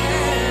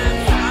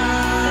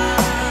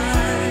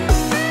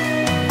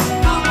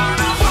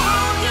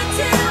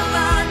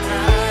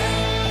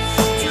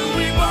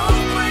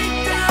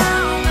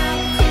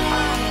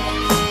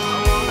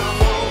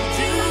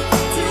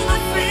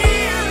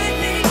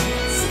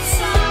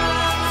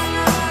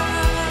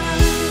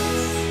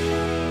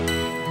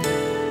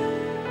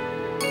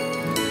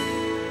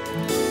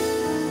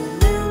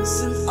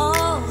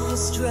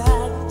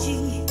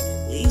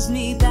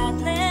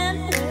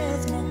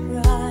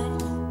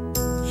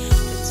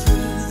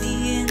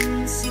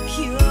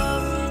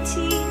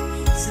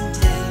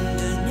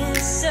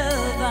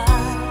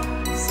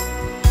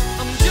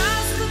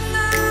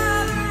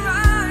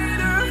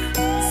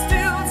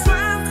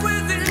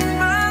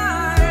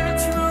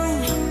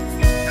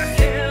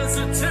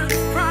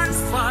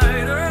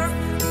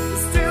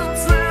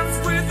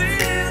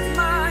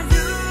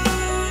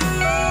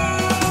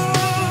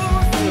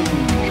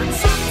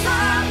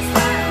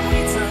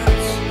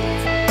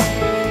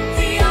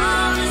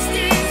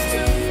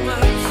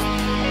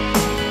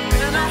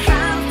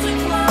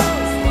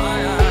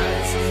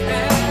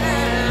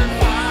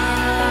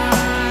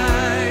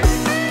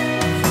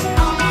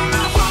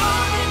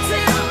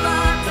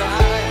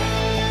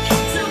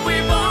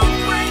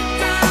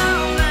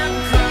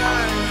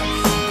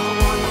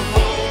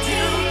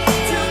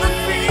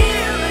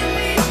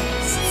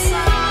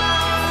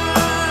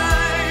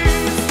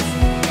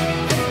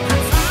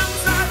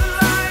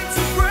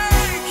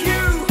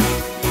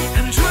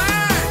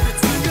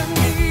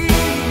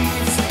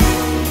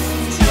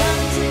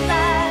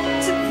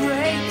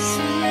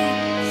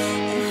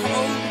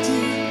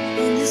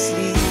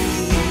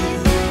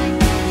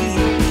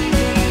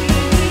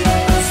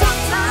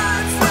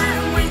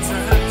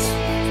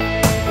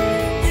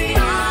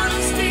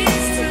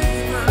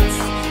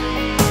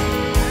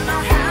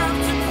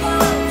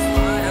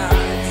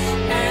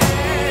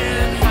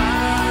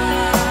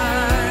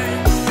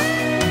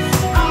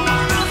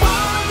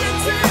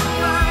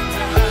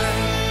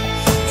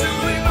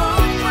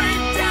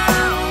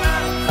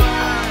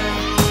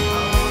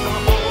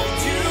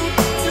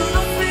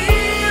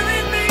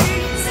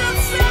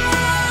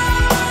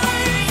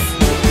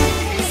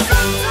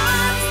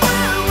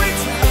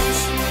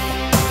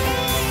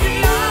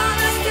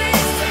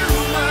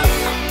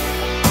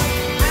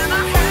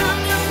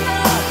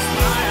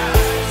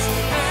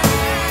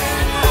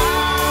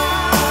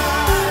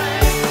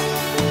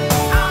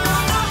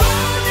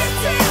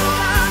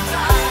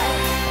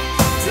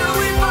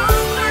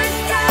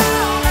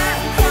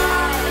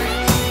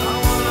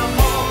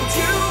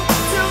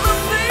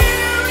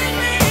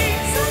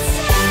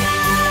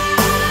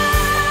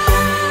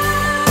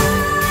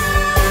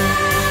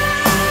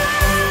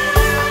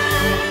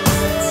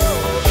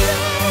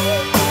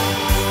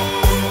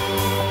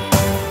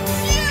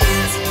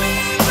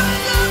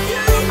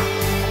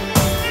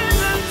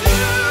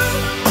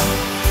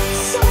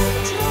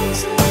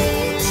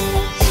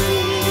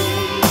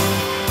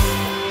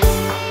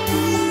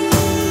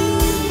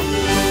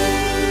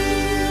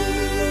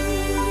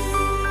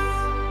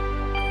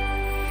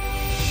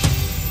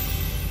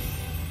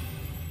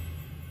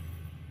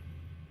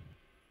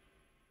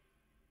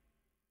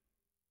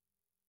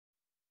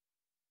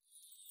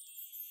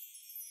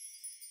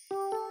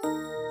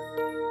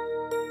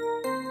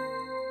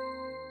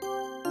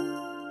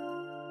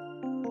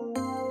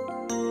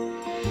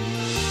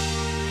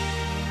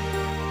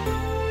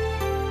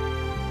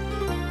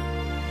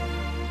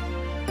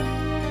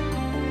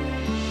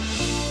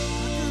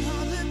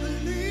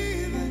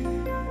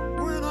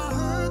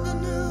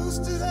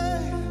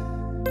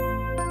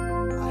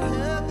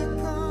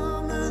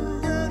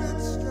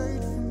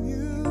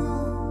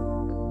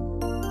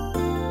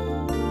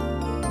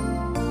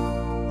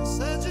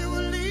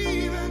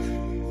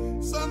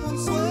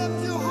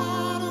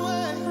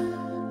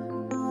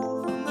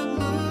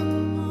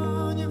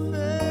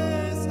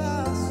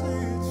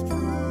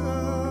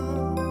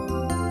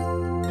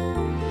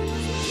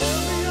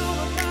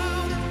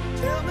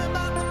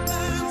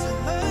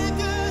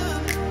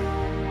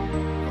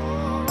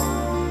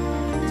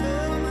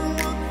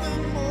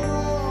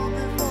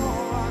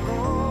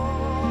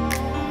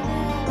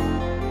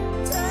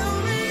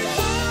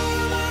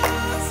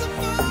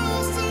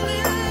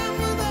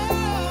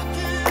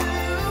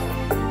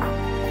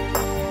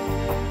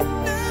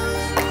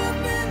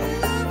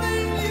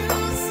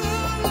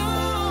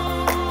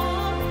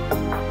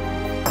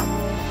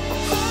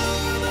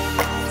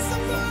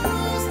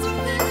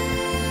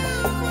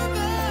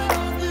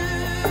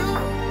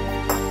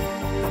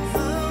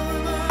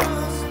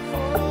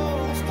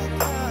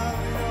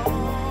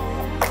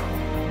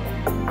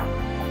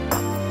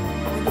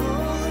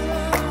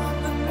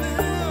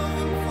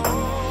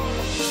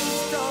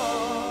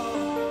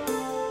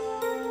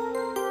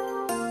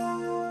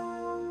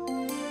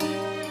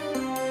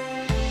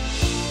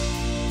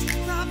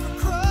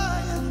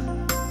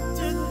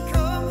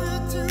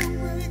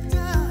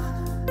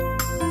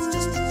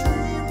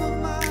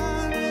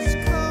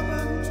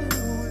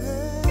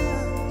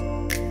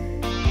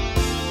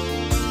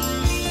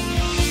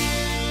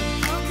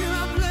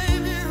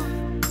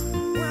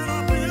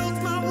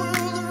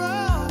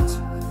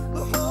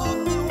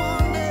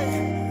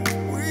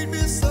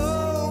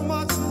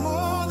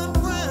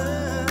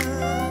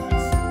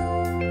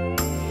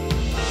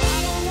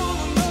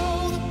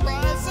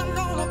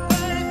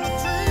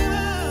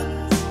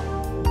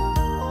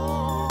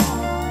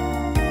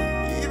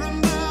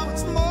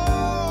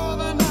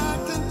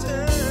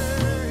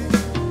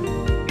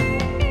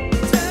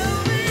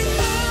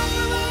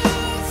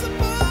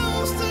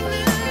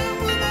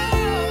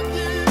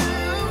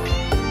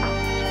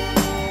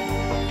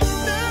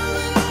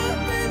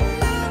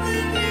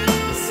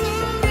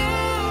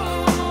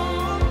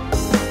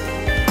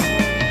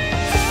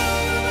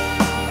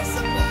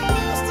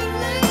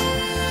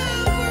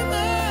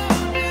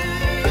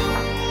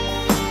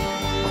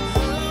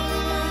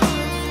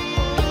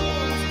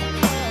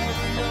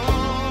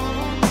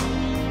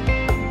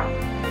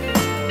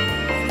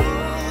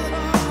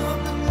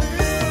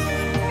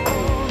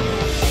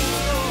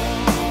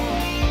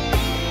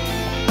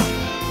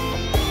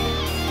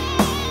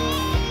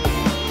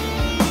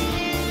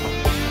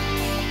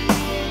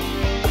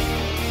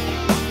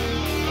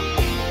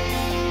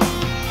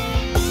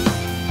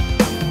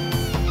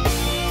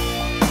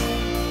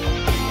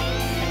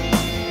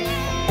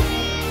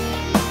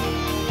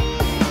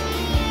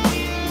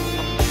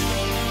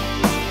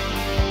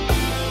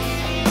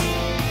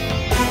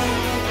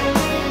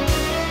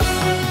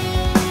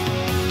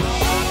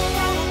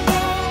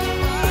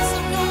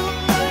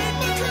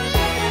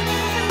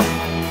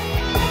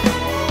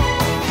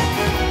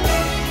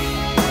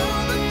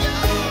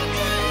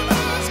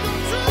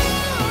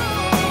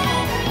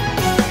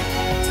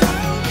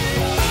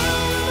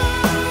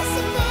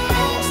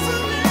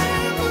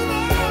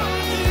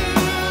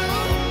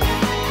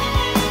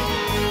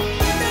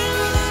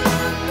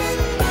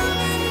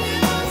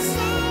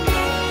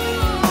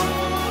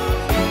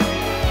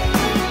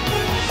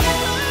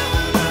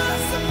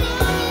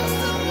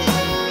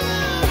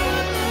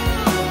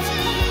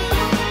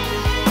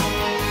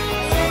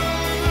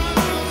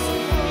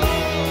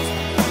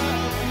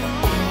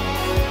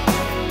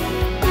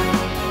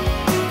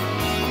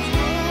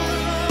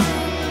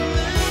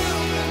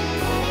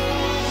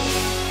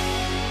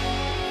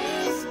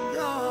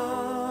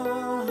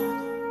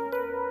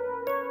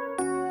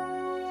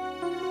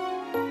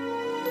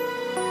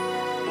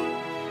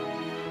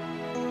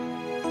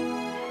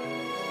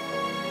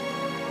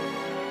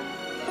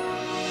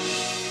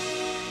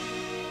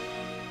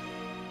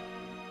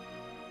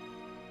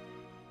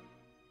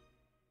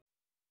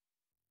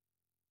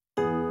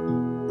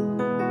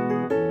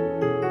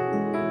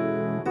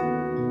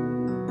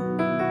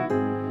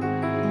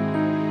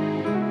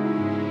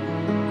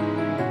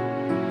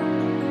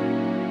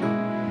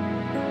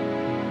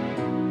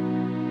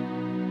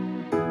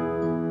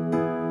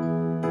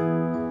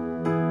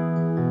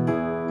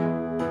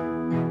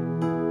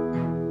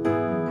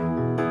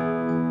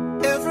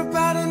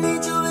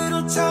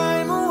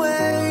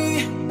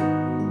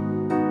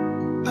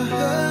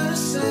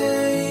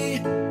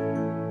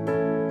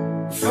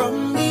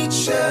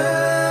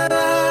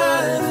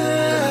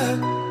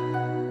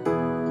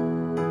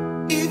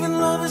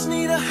just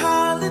need a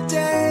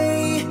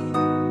holiday,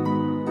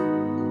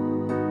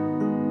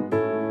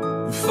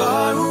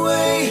 far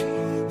away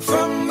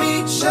from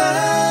each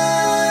other.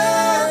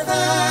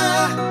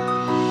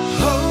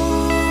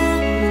 Oh,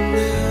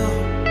 now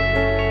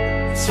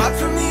it's hard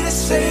for me to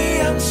say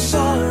I'm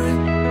sorry.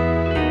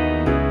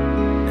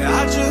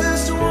 I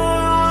just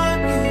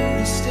want you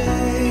to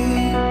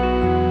stay.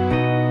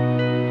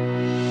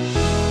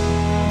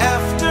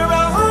 After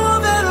all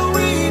that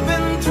we've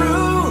been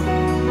through,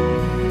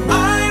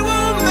 I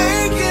will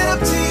make it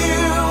up to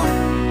you.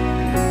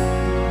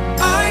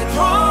 I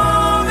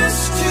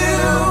promise to.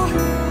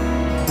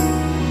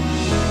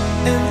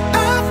 And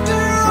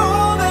after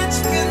all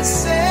that's been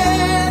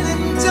said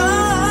and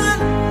done,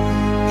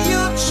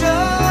 you're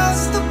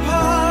just the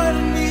part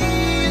of me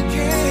you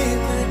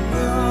can't let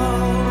go.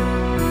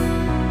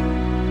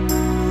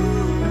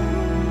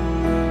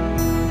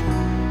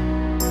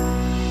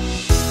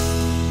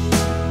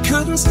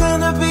 Couldn't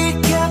stand to be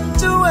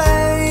kept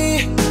away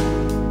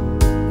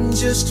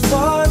just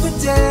for the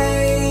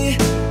day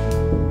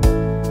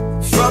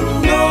from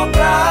nobody.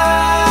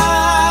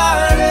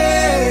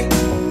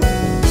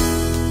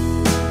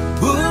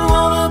 Wouldn't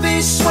wanna be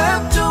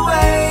swept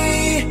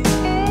away,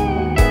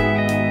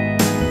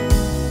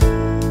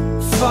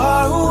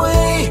 far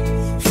away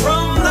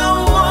from the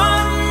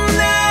one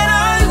that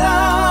I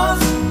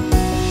love.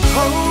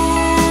 Oh,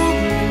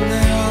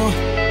 now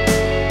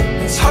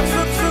it's hard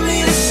for me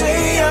to say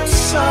I'm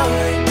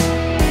sorry.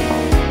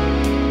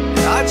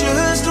 I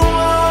just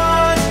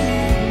want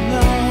you to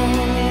know.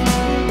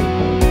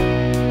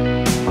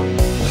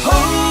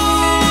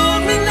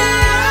 Hold me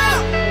now.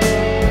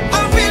 I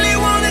really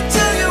want to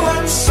tell you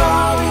I'm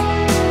sorry.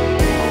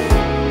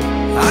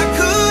 I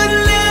could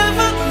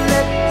never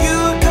let you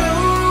go.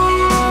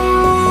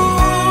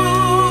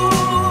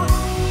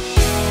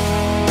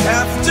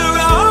 After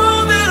all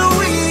that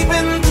we've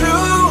been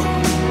through,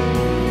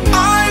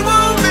 I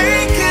will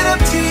make it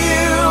up to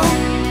you.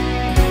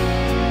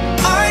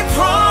 I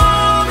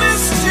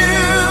promise to.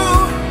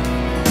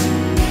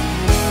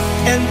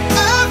 And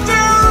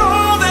after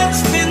all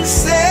that's been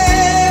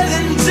said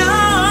and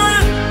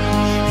done,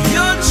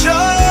 you're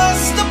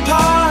just a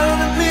part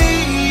of me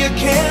you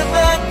can't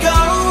let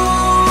go.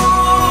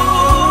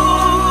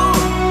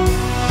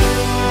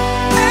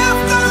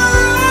 After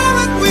all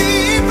that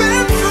we've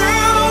been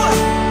through,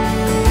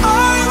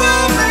 I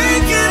will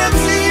make it up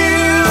to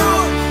you.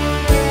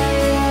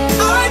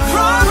 I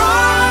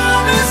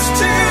promise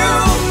to.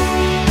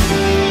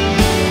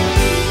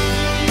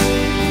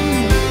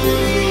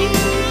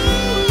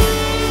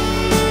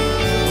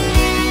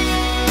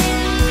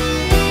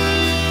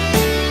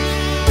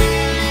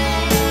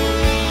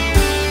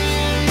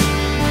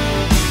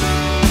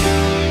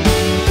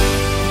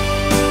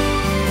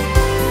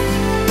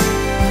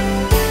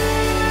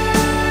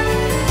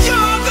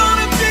 You're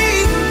gonna be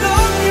the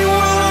lucky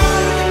one.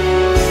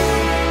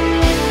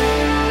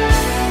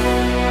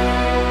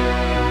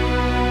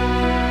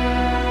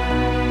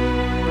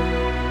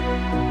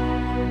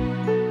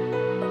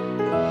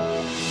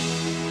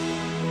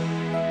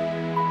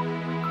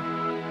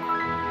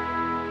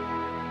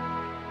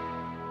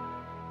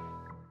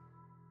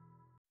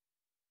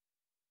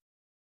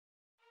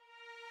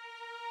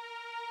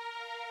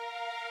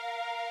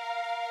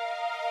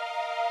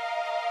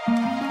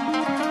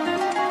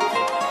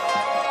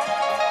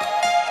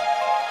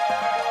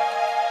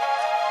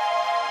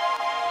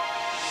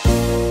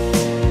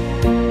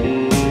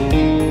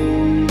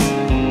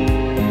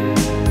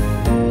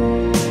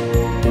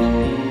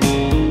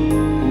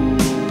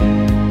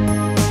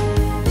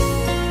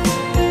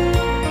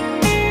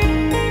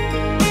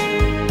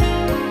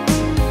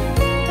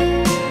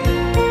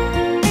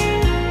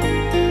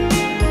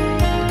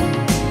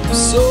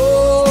 So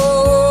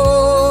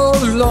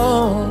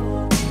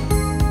long,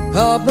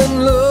 I've been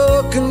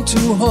looking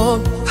too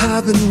hard,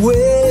 I've been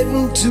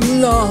waiting too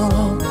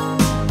long.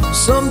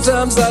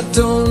 Sometimes I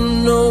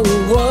don't know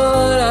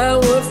what I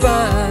will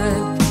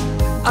find.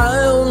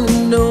 I only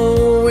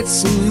know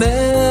it's a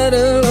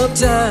matter of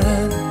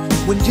time.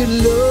 When you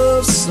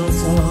love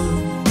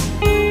someone,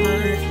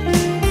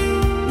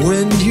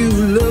 when you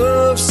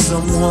love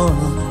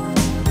someone,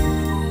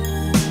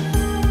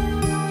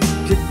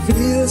 it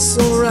feels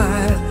so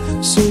right,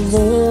 so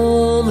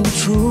warm and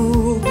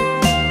true.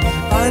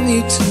 I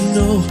need to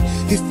know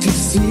if you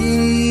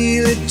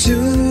feel it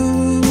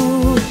too.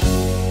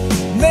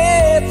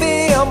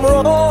 Maybe I'm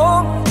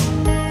wrong.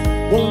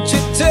 Won't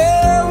you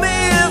tell me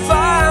if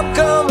I'm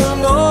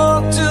coming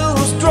on too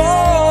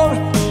strong?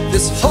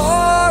 This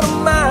heart of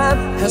mine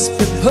has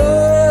been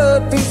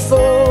hurt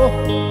before.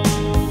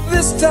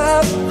 This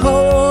time I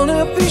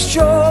wanna be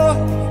sure.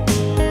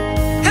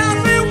 Have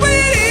been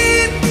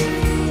waiting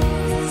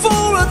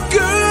for a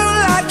girl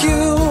like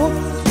you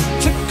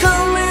to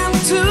come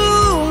into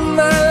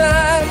my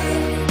life.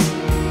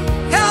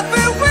 Have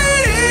been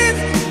waiting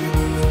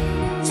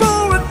for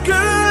a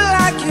girl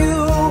like you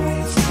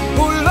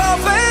who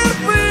love and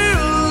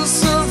will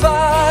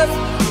survive.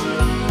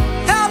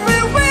 Have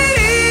been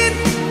waiting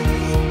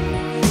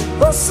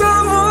for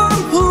someone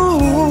who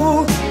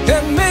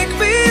can make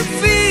me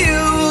feel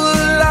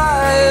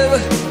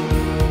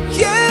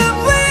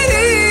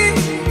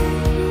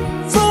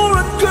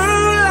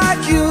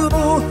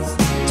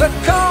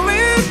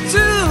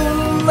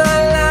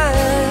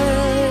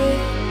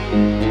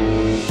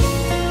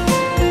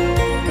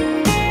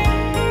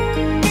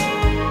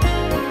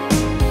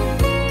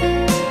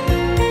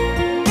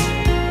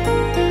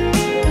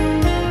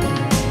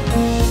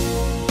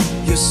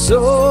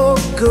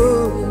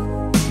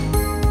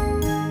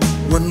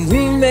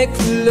make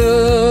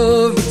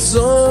love, it's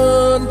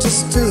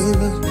understood.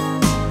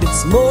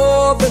 It's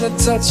more than a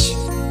touch,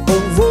 a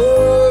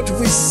word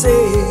we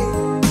say.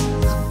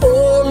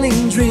 Only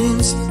in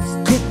dreams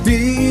could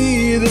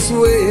be this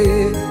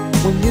way.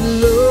 When you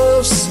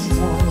love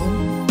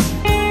someone,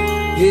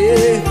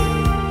 yeah,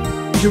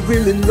 you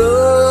really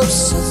love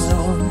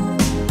someone.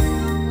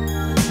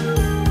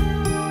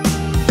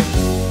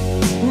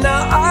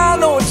 Now I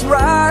know it's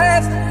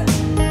right.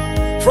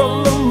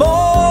 From the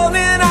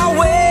morning I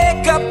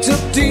wake up to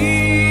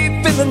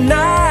deep in the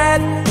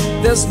night,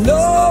 there's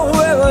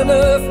nowhere on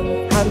earth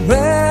I'd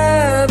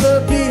rather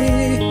be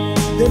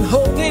than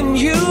holding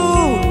you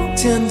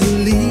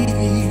tenderly.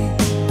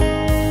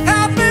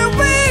 I've been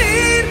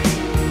waiting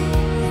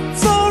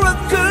for a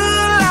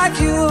girl like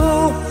you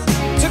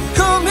to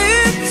come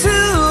into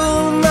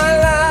my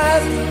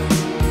life.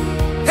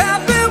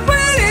 I've been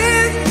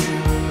waiting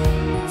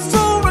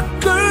for a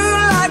girl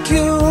like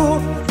you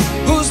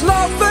whose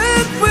love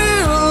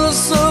will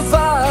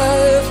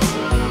survive.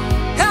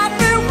 I've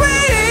been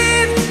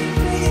waiting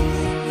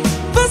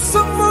for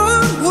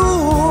someone who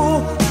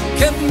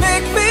can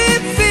make me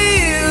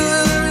feel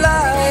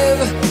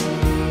alive.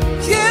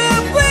 Yeah,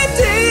 I'm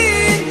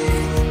waiting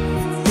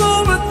for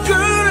a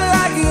girl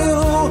like you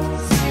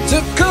to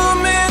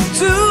come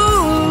into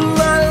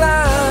my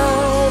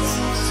life.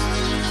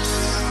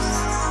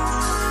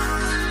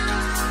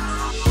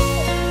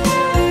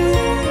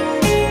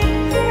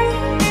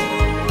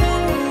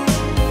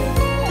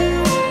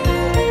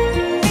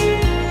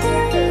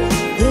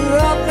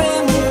 I've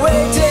been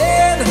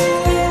waiting,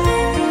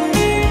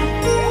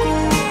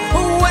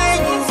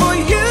 waiting for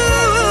you.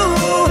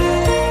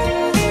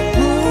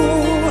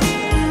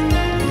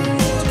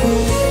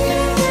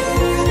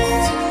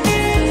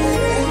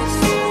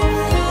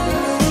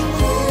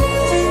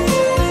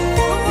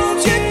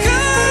 Won't you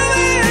come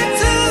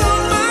into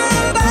my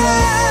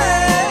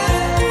life?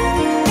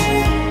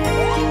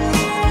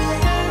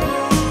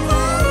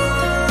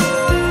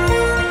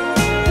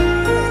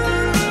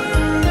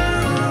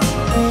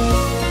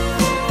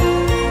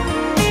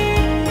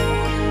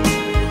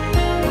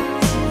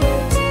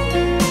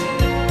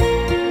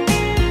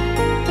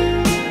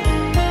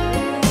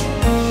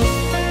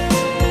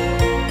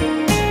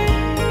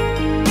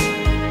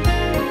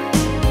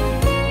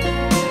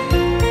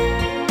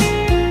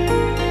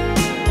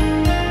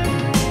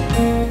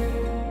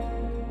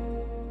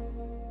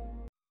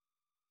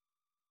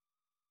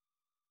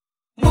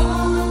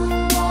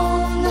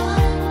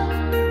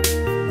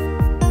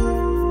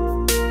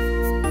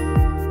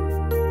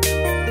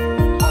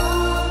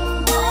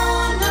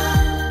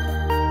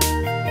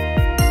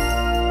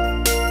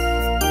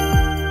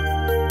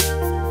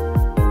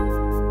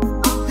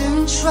 I've been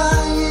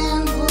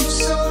trying for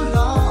so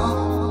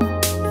long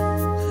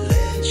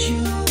to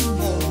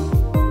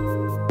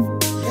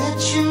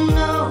let you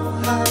know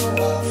how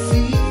I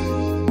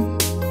feel.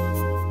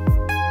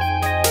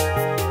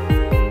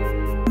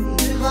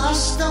 And if I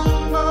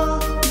stumble,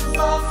 if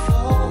I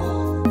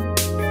fall,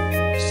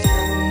 just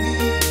hold me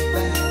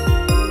back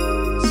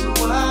so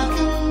I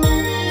can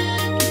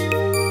make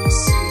you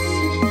see.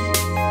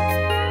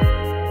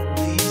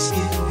 Please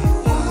give me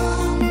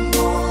one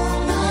more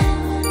night.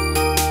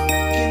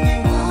 Give me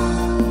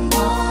one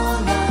more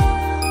night.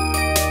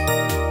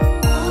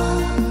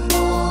 One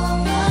more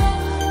night.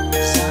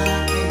 'Cause I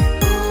can't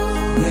go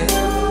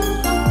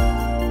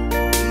without.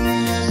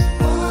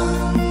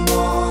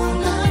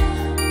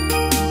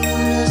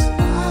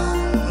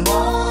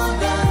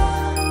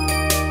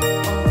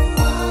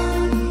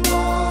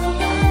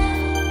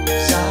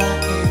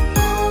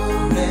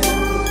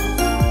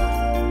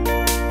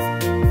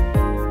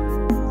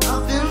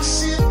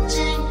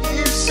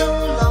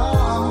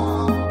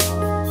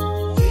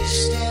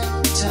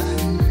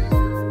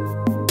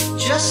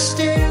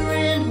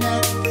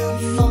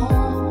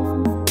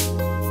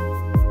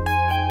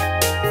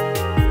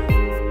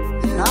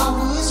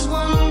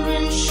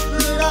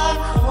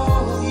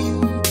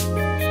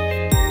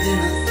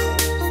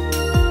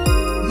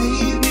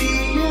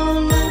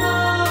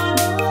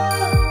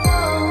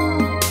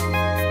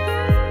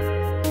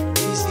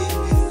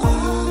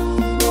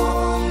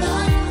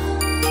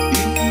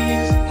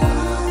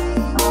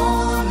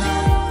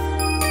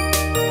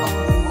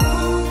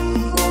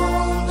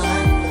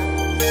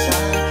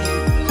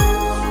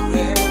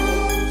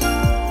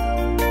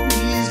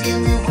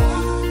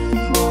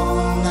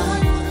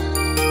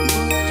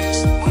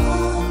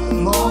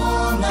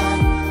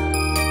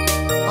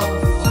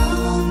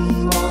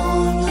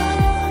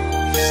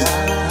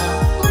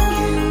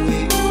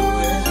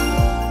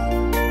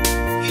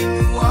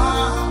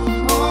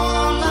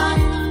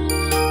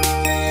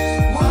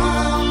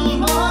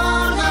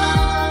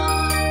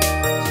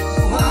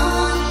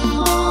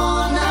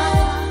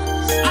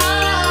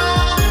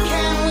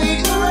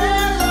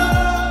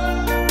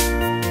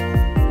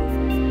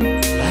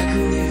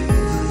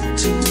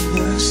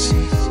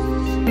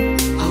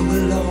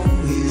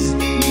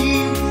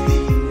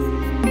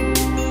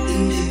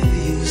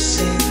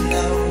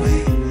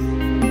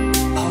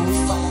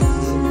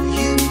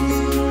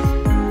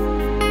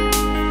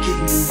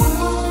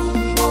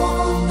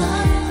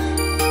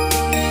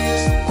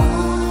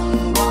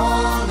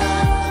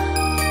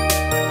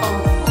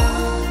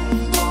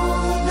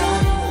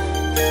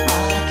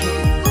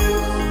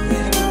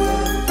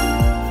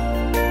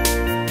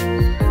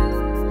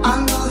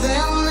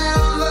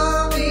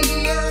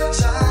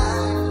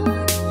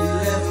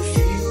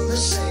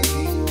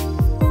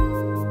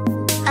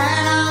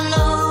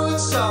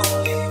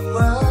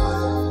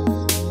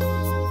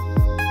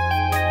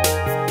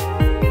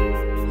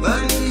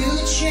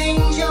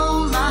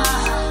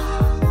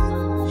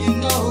 You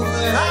know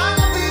that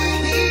I'll be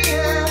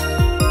here,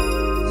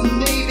 and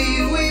maybe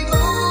we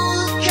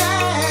both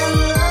can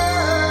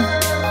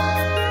learn.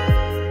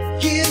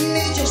 Give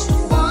me just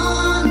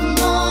one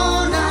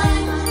more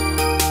night,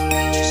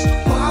 just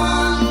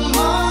one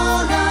more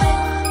night,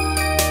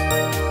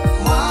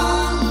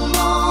 one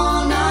more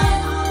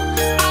night.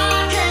 I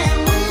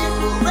can't wait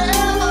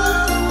forever.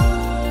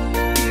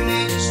 Give me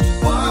just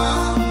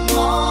one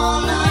more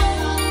night,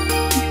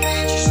 give me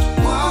just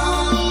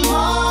one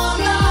more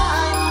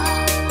night,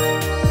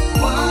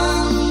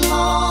 one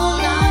more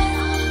night.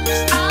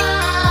 'Cause I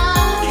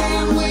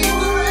can't wait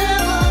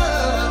forever.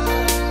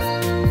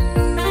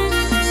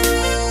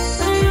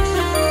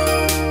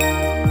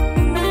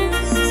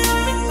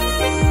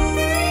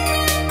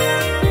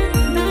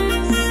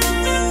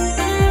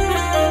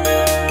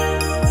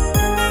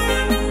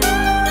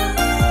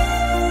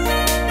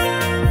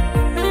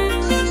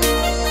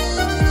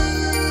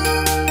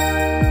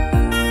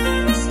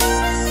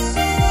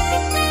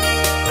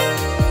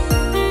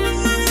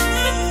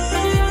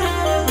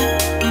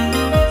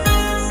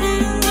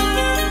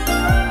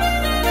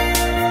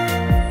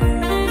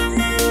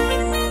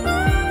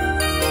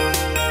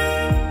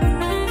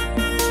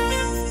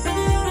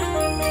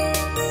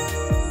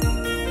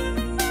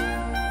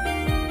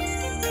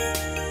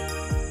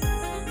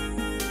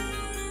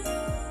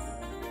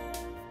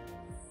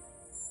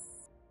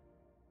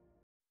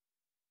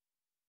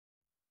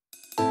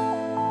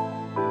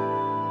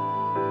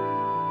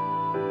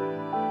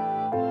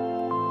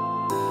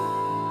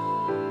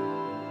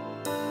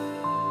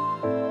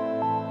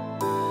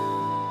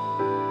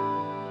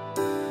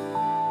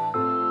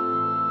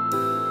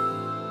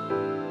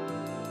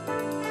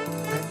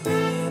 I've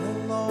been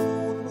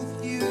alone with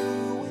you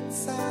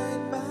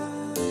inside my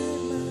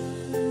mind,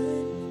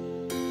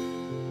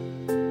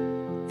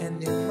 and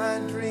in my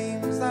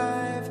dreams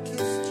I've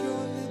kissed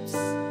your lips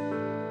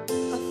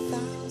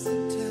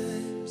 1,000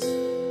 times.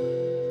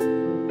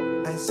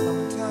 I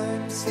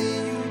sometimes see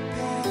you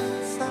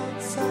pass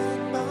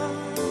outside my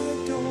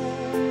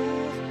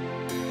door.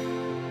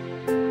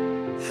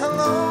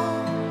 Hello,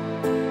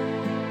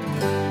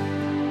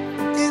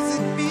 is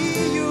it me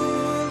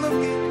you're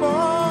looking for?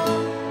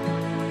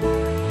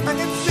 I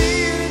can see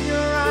it in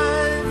your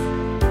eyes,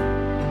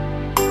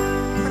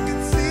 I can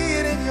see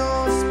it in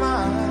your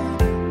smile.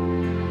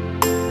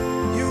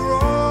 You're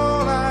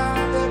all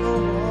I've ever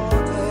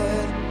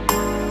wanted,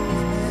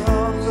 and my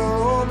arms are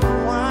open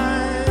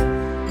wide.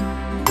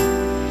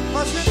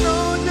 'Cause you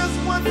know just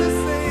what to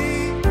say,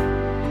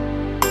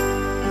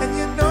 and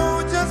you know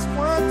just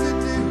what to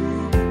do,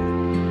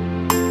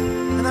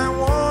 and I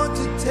want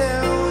to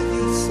tell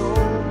you so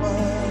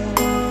much.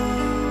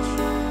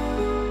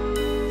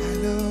 I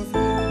love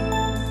you.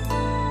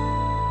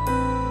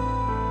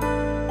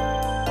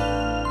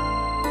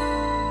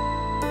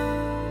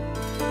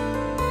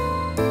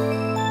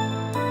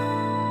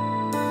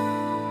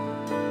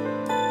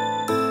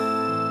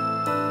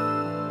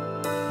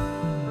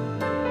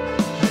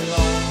 I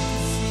long to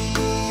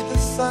see the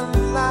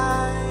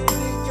sunlight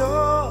in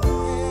your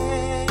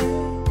hair,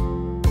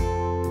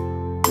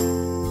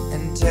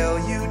 and tell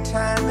you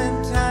time and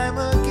time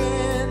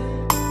again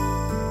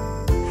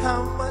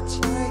how much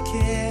I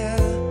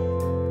care.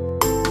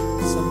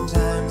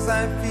 Sometimes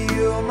I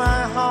feel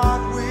my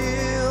heart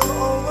will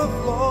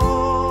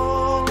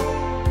overflow.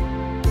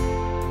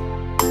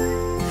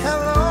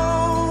 Hello,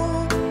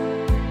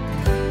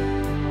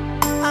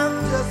 I've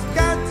just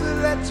got to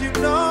let you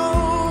know.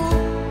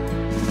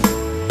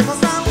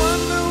 'Cause I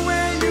wonder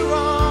where you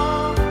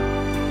are,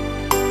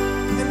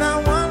 and I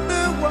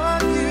wonder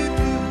what you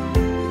do.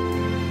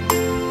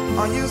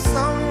 Are you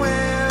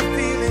somewhere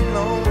feeling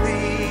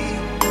lonely,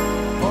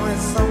 or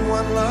is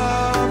someone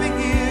loving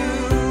you?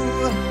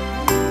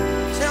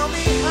 Tell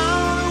me how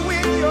to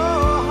win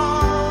your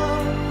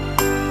heart,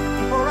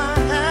 for I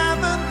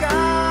haven't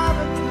got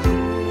a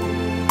clue.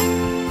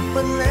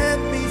 But let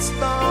me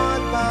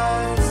start by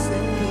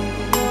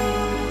saying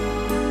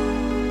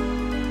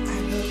I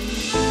love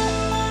you.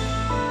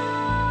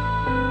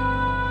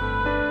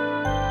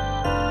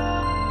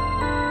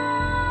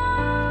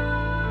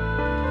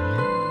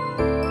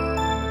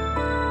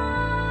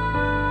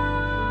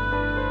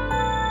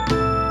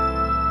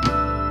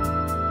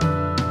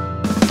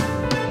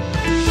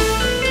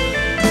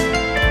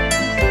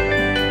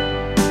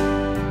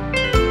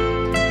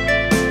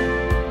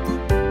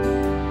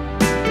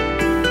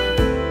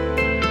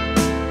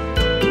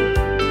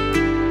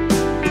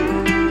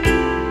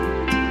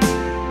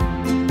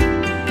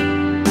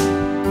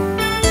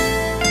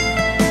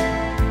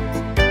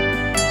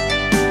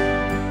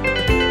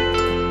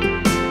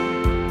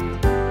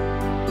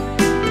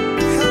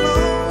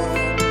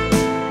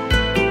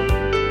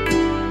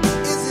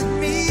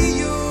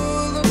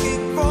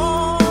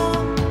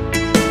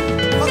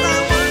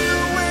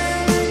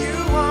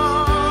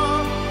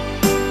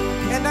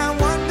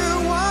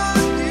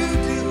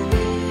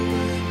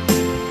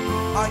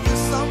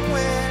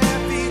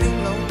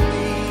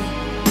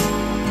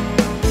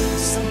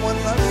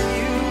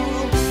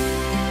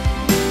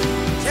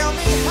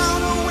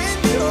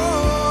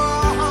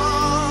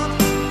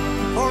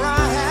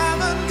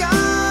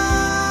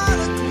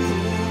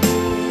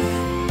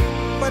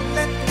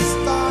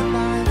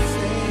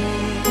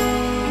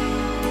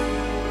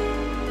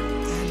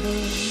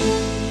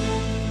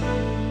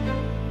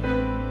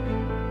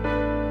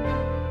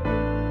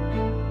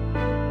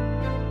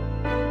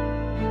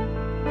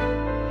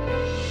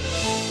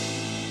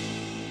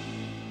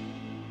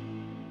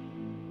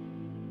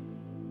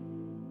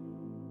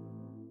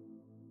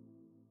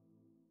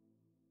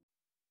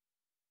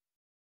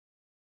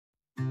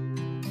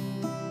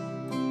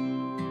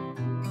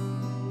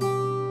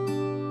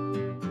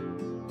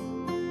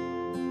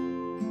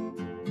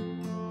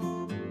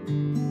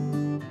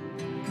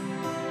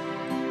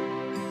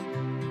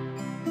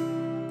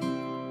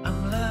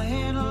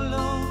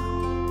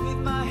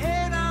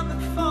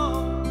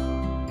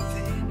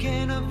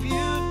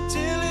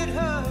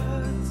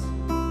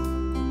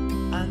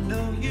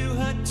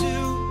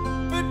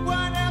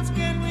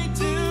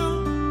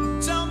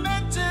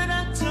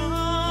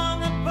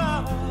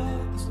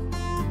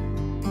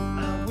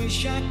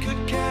 wish I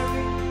could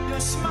carry your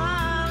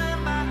smile in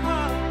my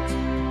heart.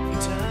 The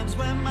times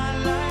when my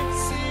life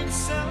seems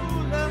so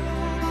low,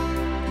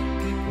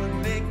 it would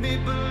make me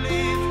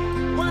believe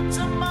what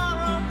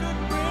tomorrow could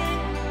bring,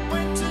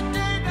 when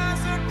today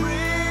doesn't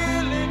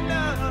really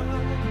know,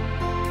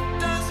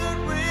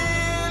 doesn't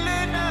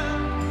really know.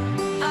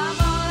 I'm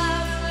all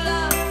out of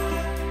love,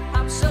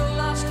 I'm so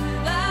lost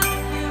without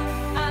you.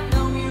 I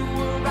know you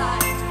were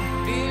right,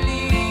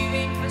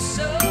 believing for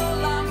so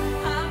long.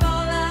 I'm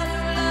all out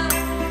of love,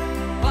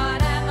 what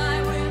am I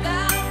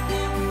without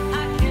you?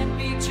 I can't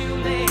be too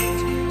late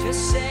to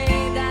say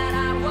that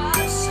I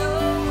was so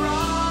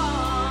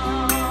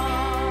wrong.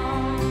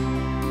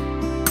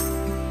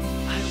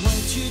 I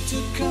want you to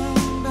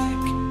come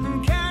back and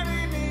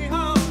carry me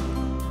home,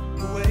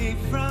 away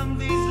from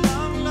these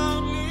long,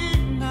 lonely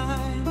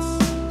nights.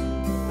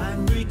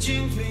 I'm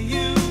reaching for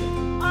you.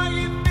 Are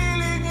you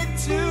feeling it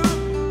too?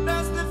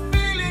 Does the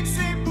feeling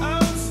seem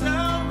oh so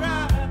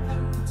right?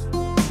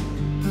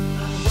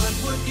 What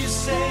would you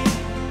say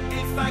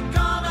if I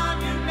called on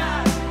you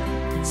now,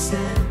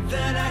 said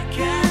that I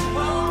can't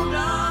hold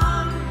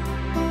on?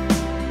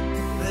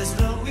 There's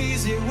no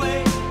easy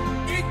way,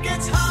 it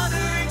gets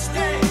harder each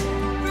day.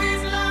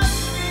 Please love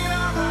me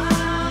or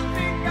I'll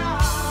be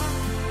gone,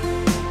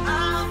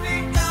 I'll be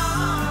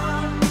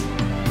gone.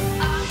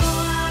 I'm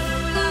all out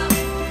of love,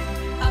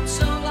 I'm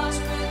so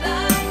lost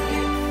without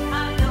you.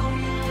 I know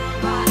you were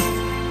right,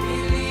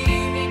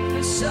 believing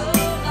for so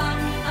long.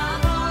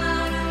 I'm all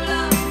out of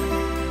love,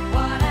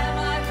 what am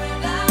I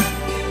without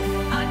you?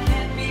 I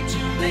can't be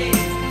too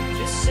late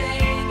to say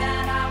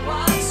that I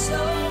was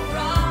so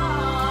wrong.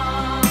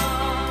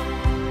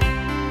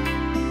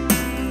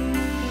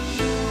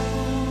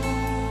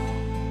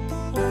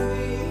 What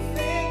are you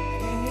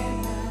thinking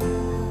now?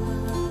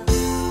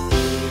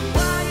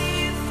 What are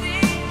you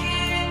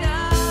thinking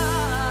of?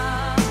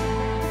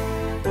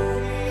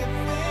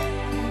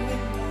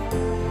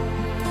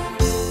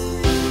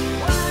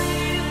 What are you thinking now? What are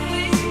you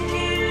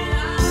thinking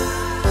of?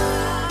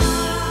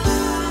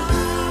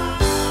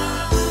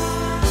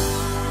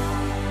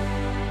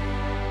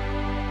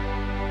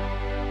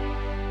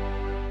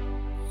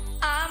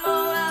 I'm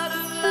all out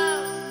of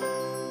love,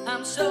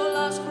 I'm so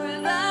lost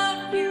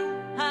without you.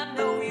 I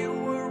know you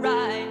were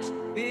right,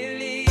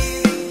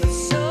 believing for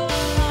so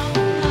long.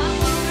 I'm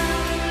all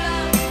out of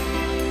love,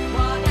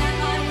 what am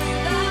I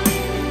without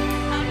you?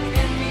 I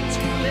can't be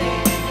too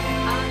late,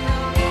 I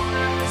know that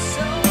I was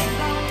so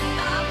wrong.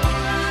 I'm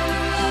all out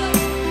of love,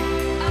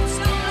 I'm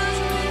so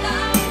lost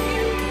without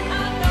you.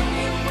 I know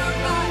you were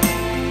right,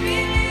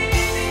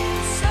 believing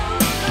for so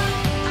long.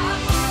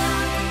 I'm all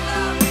out of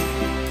love,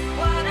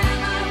 what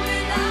am I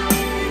without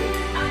you?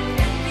 I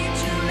can't be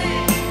too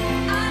late,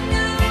 I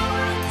know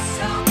I'm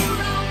so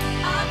wrong.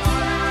 I'm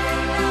all out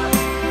of love,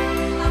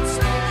 I'm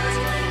so lost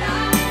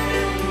without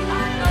you.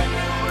 I know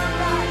you were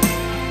right,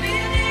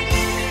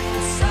 believing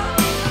for so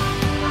long.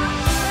 I'm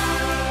all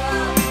out of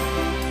love,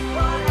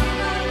 what am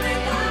I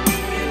without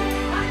you?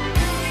 I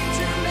can't be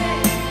too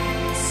late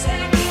to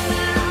say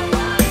that I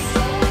was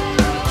so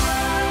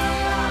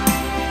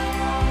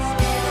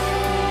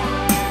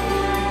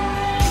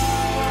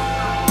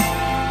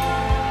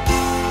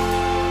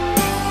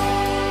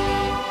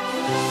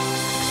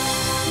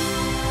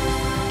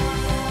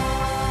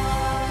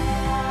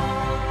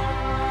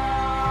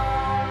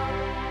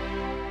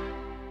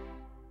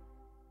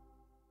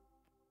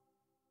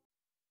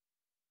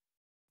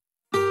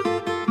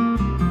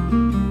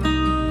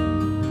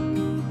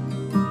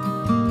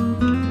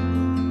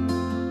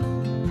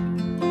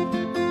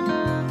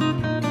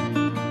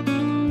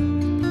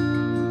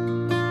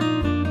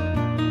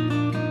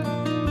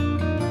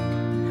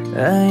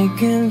I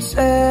can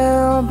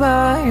tell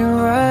by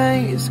your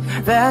eyes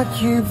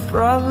that you've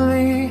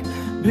probably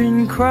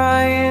been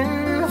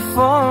crying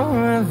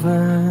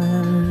forever.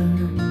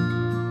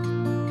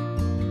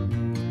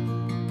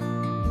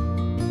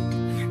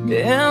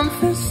 And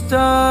the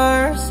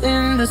stars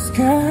in the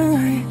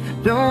sky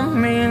don't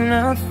mean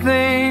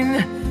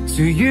nothing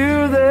to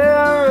you,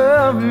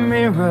 they're a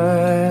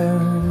mirror.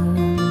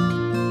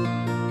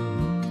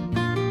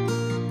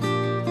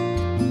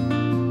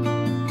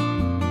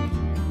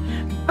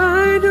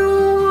 I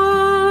don't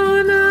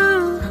wanna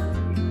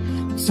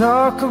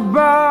talk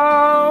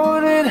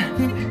about it,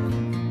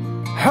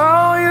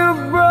 how you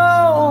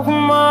broke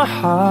my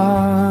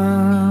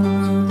heart.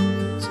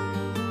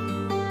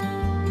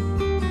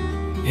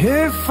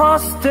 If I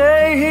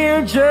stay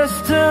here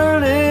just a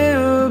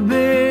little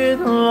bit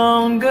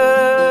longer,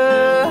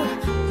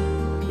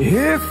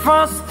 if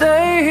I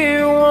stay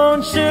here,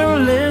 won't you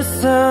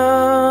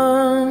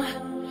listen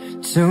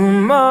to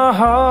my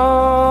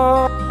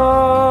heart?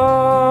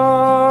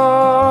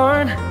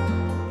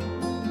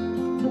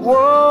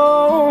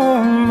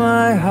 Whoa,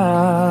 my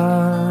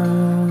heart.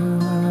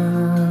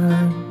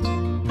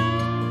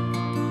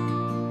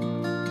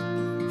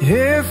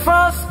 If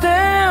I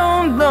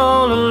stand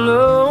all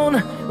alone,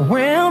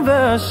 will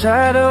the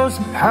shadows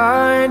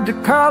hide the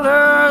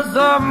colors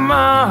of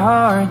my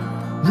heart?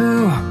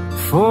 Blue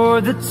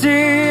for the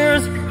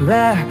tears,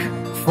 black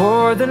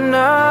For the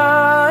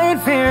night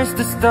fears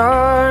the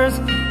stars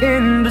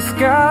in the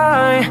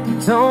sky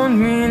don't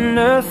mean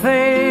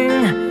nothing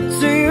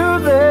to you.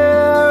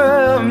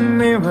 They're a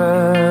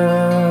mirror.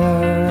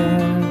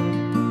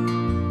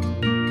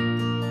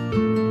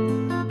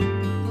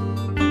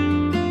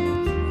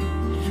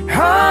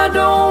 I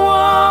don't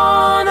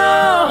wanna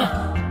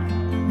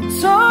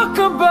talk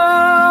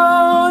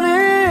about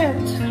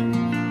it,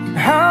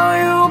 how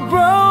you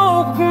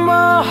broke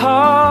my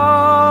heart.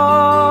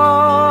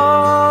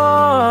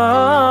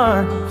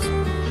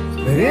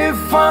 But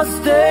if I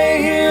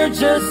stay here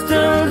just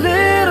a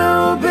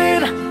little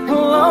bit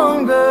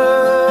longer,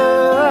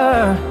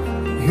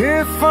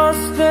 if I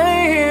stay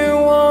here,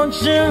 won't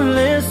you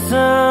listen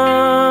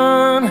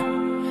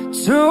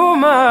to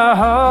my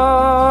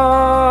heart?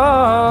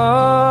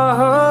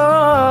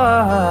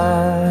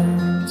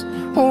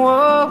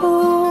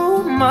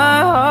 Whoa,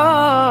 my heart.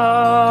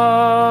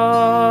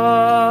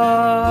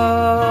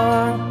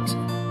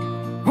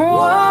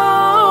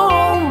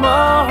 Whoa,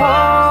 my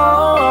heart.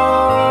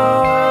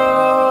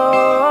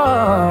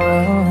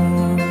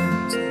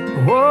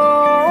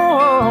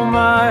 Whoa,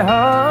 my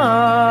heart.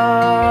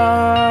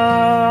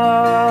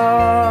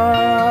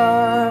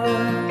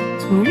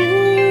 Ooh.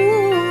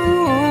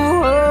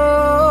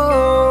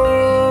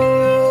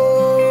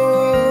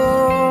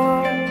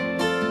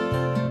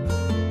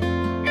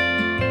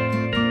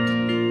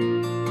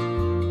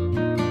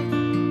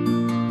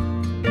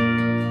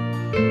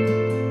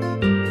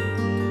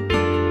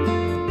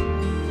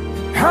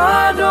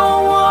 I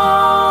don't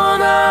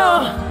wanna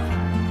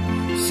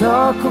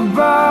talk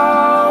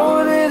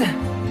about it,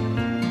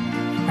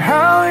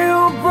 how you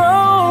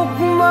broke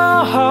my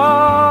heart.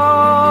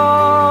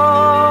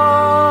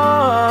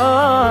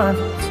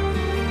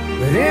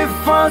 But if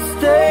I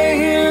stay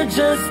here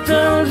just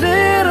a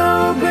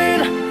little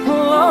bit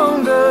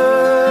longer,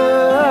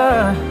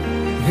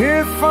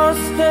 if I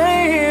stay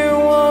here,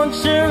 won't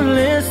you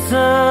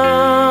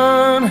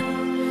listen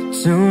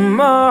to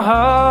my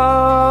heart?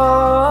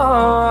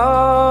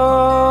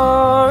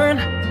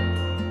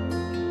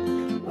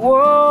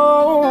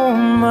 Whoa,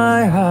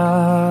 my heart.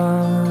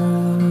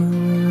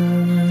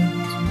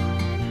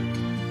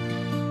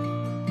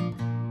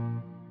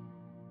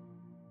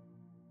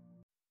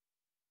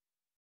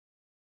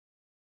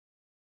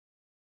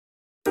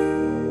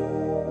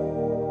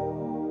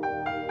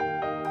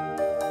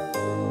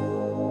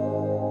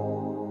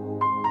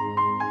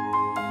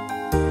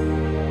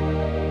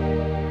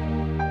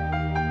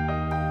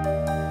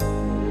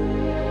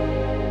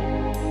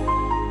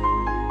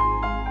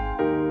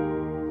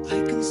 I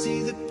can see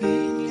the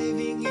pain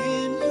living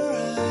in your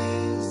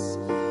eyes,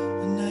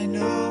 and I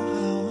know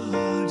how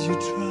hard you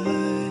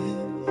try.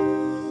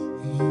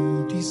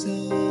 You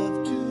deserve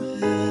to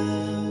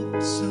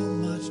have so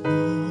much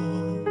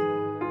more.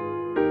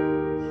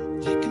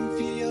 I can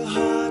feel your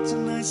heart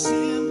and I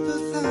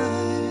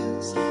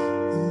sympathize,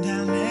 and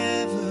I'll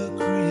never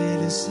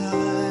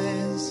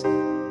criticize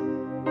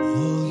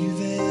all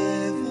you've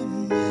ever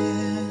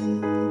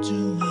meant to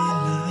my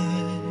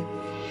life.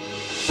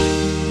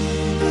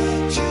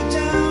 Let you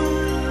down.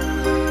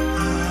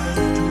 I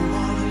don't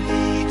wanna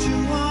lead you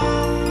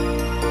on.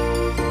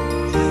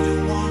 I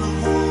don't wanna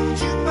hold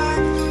you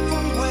back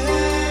from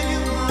where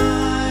you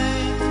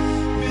might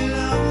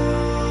belong.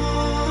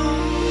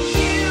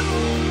 You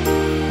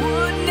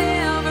would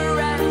never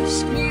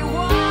ask me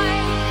why.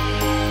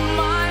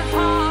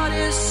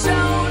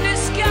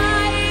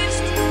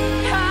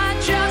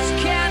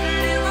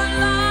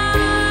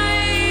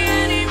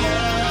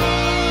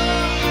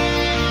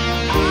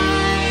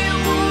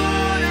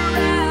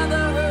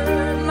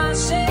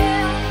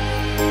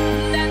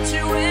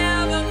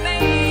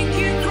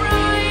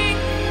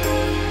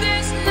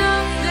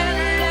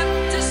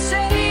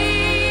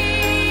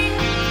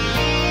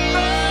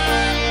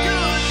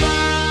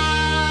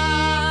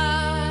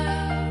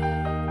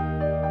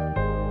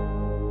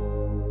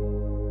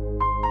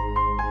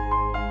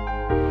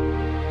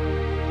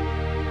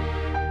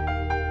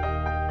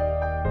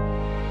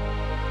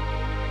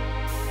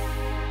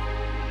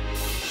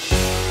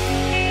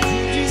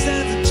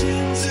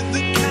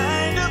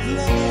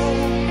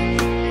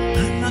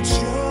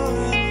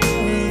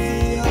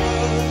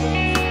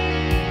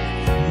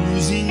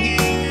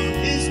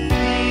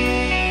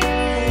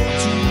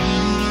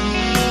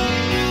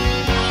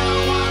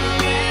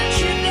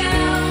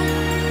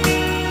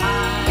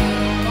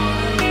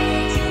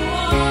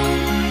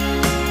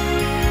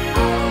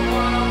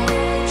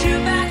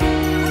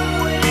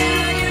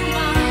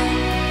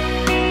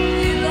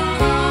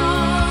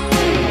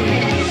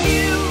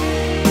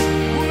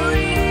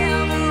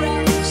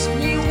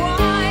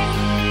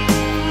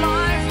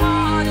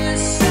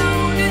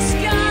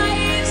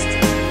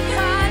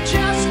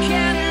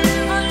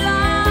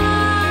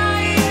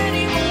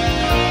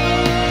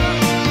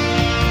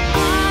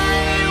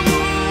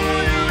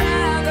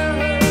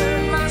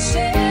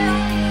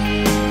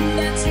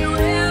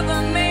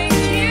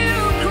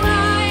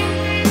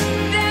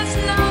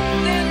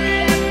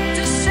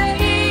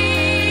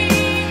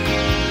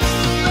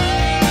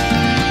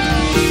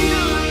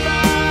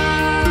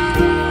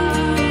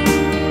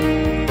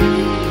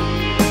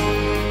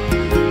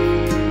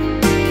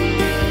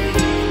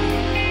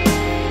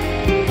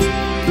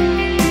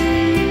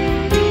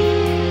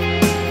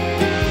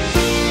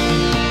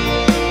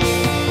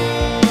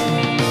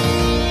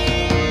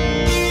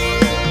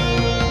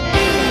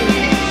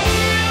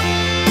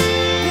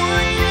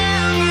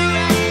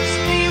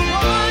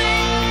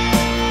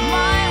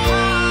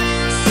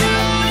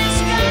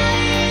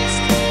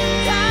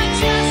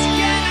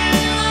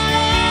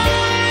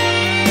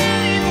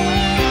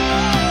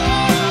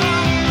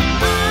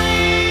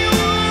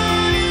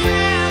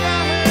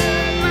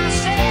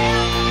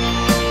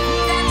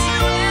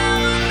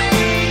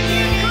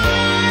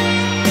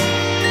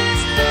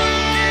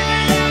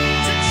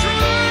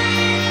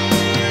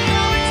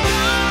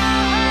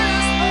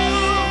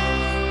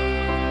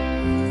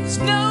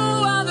 snow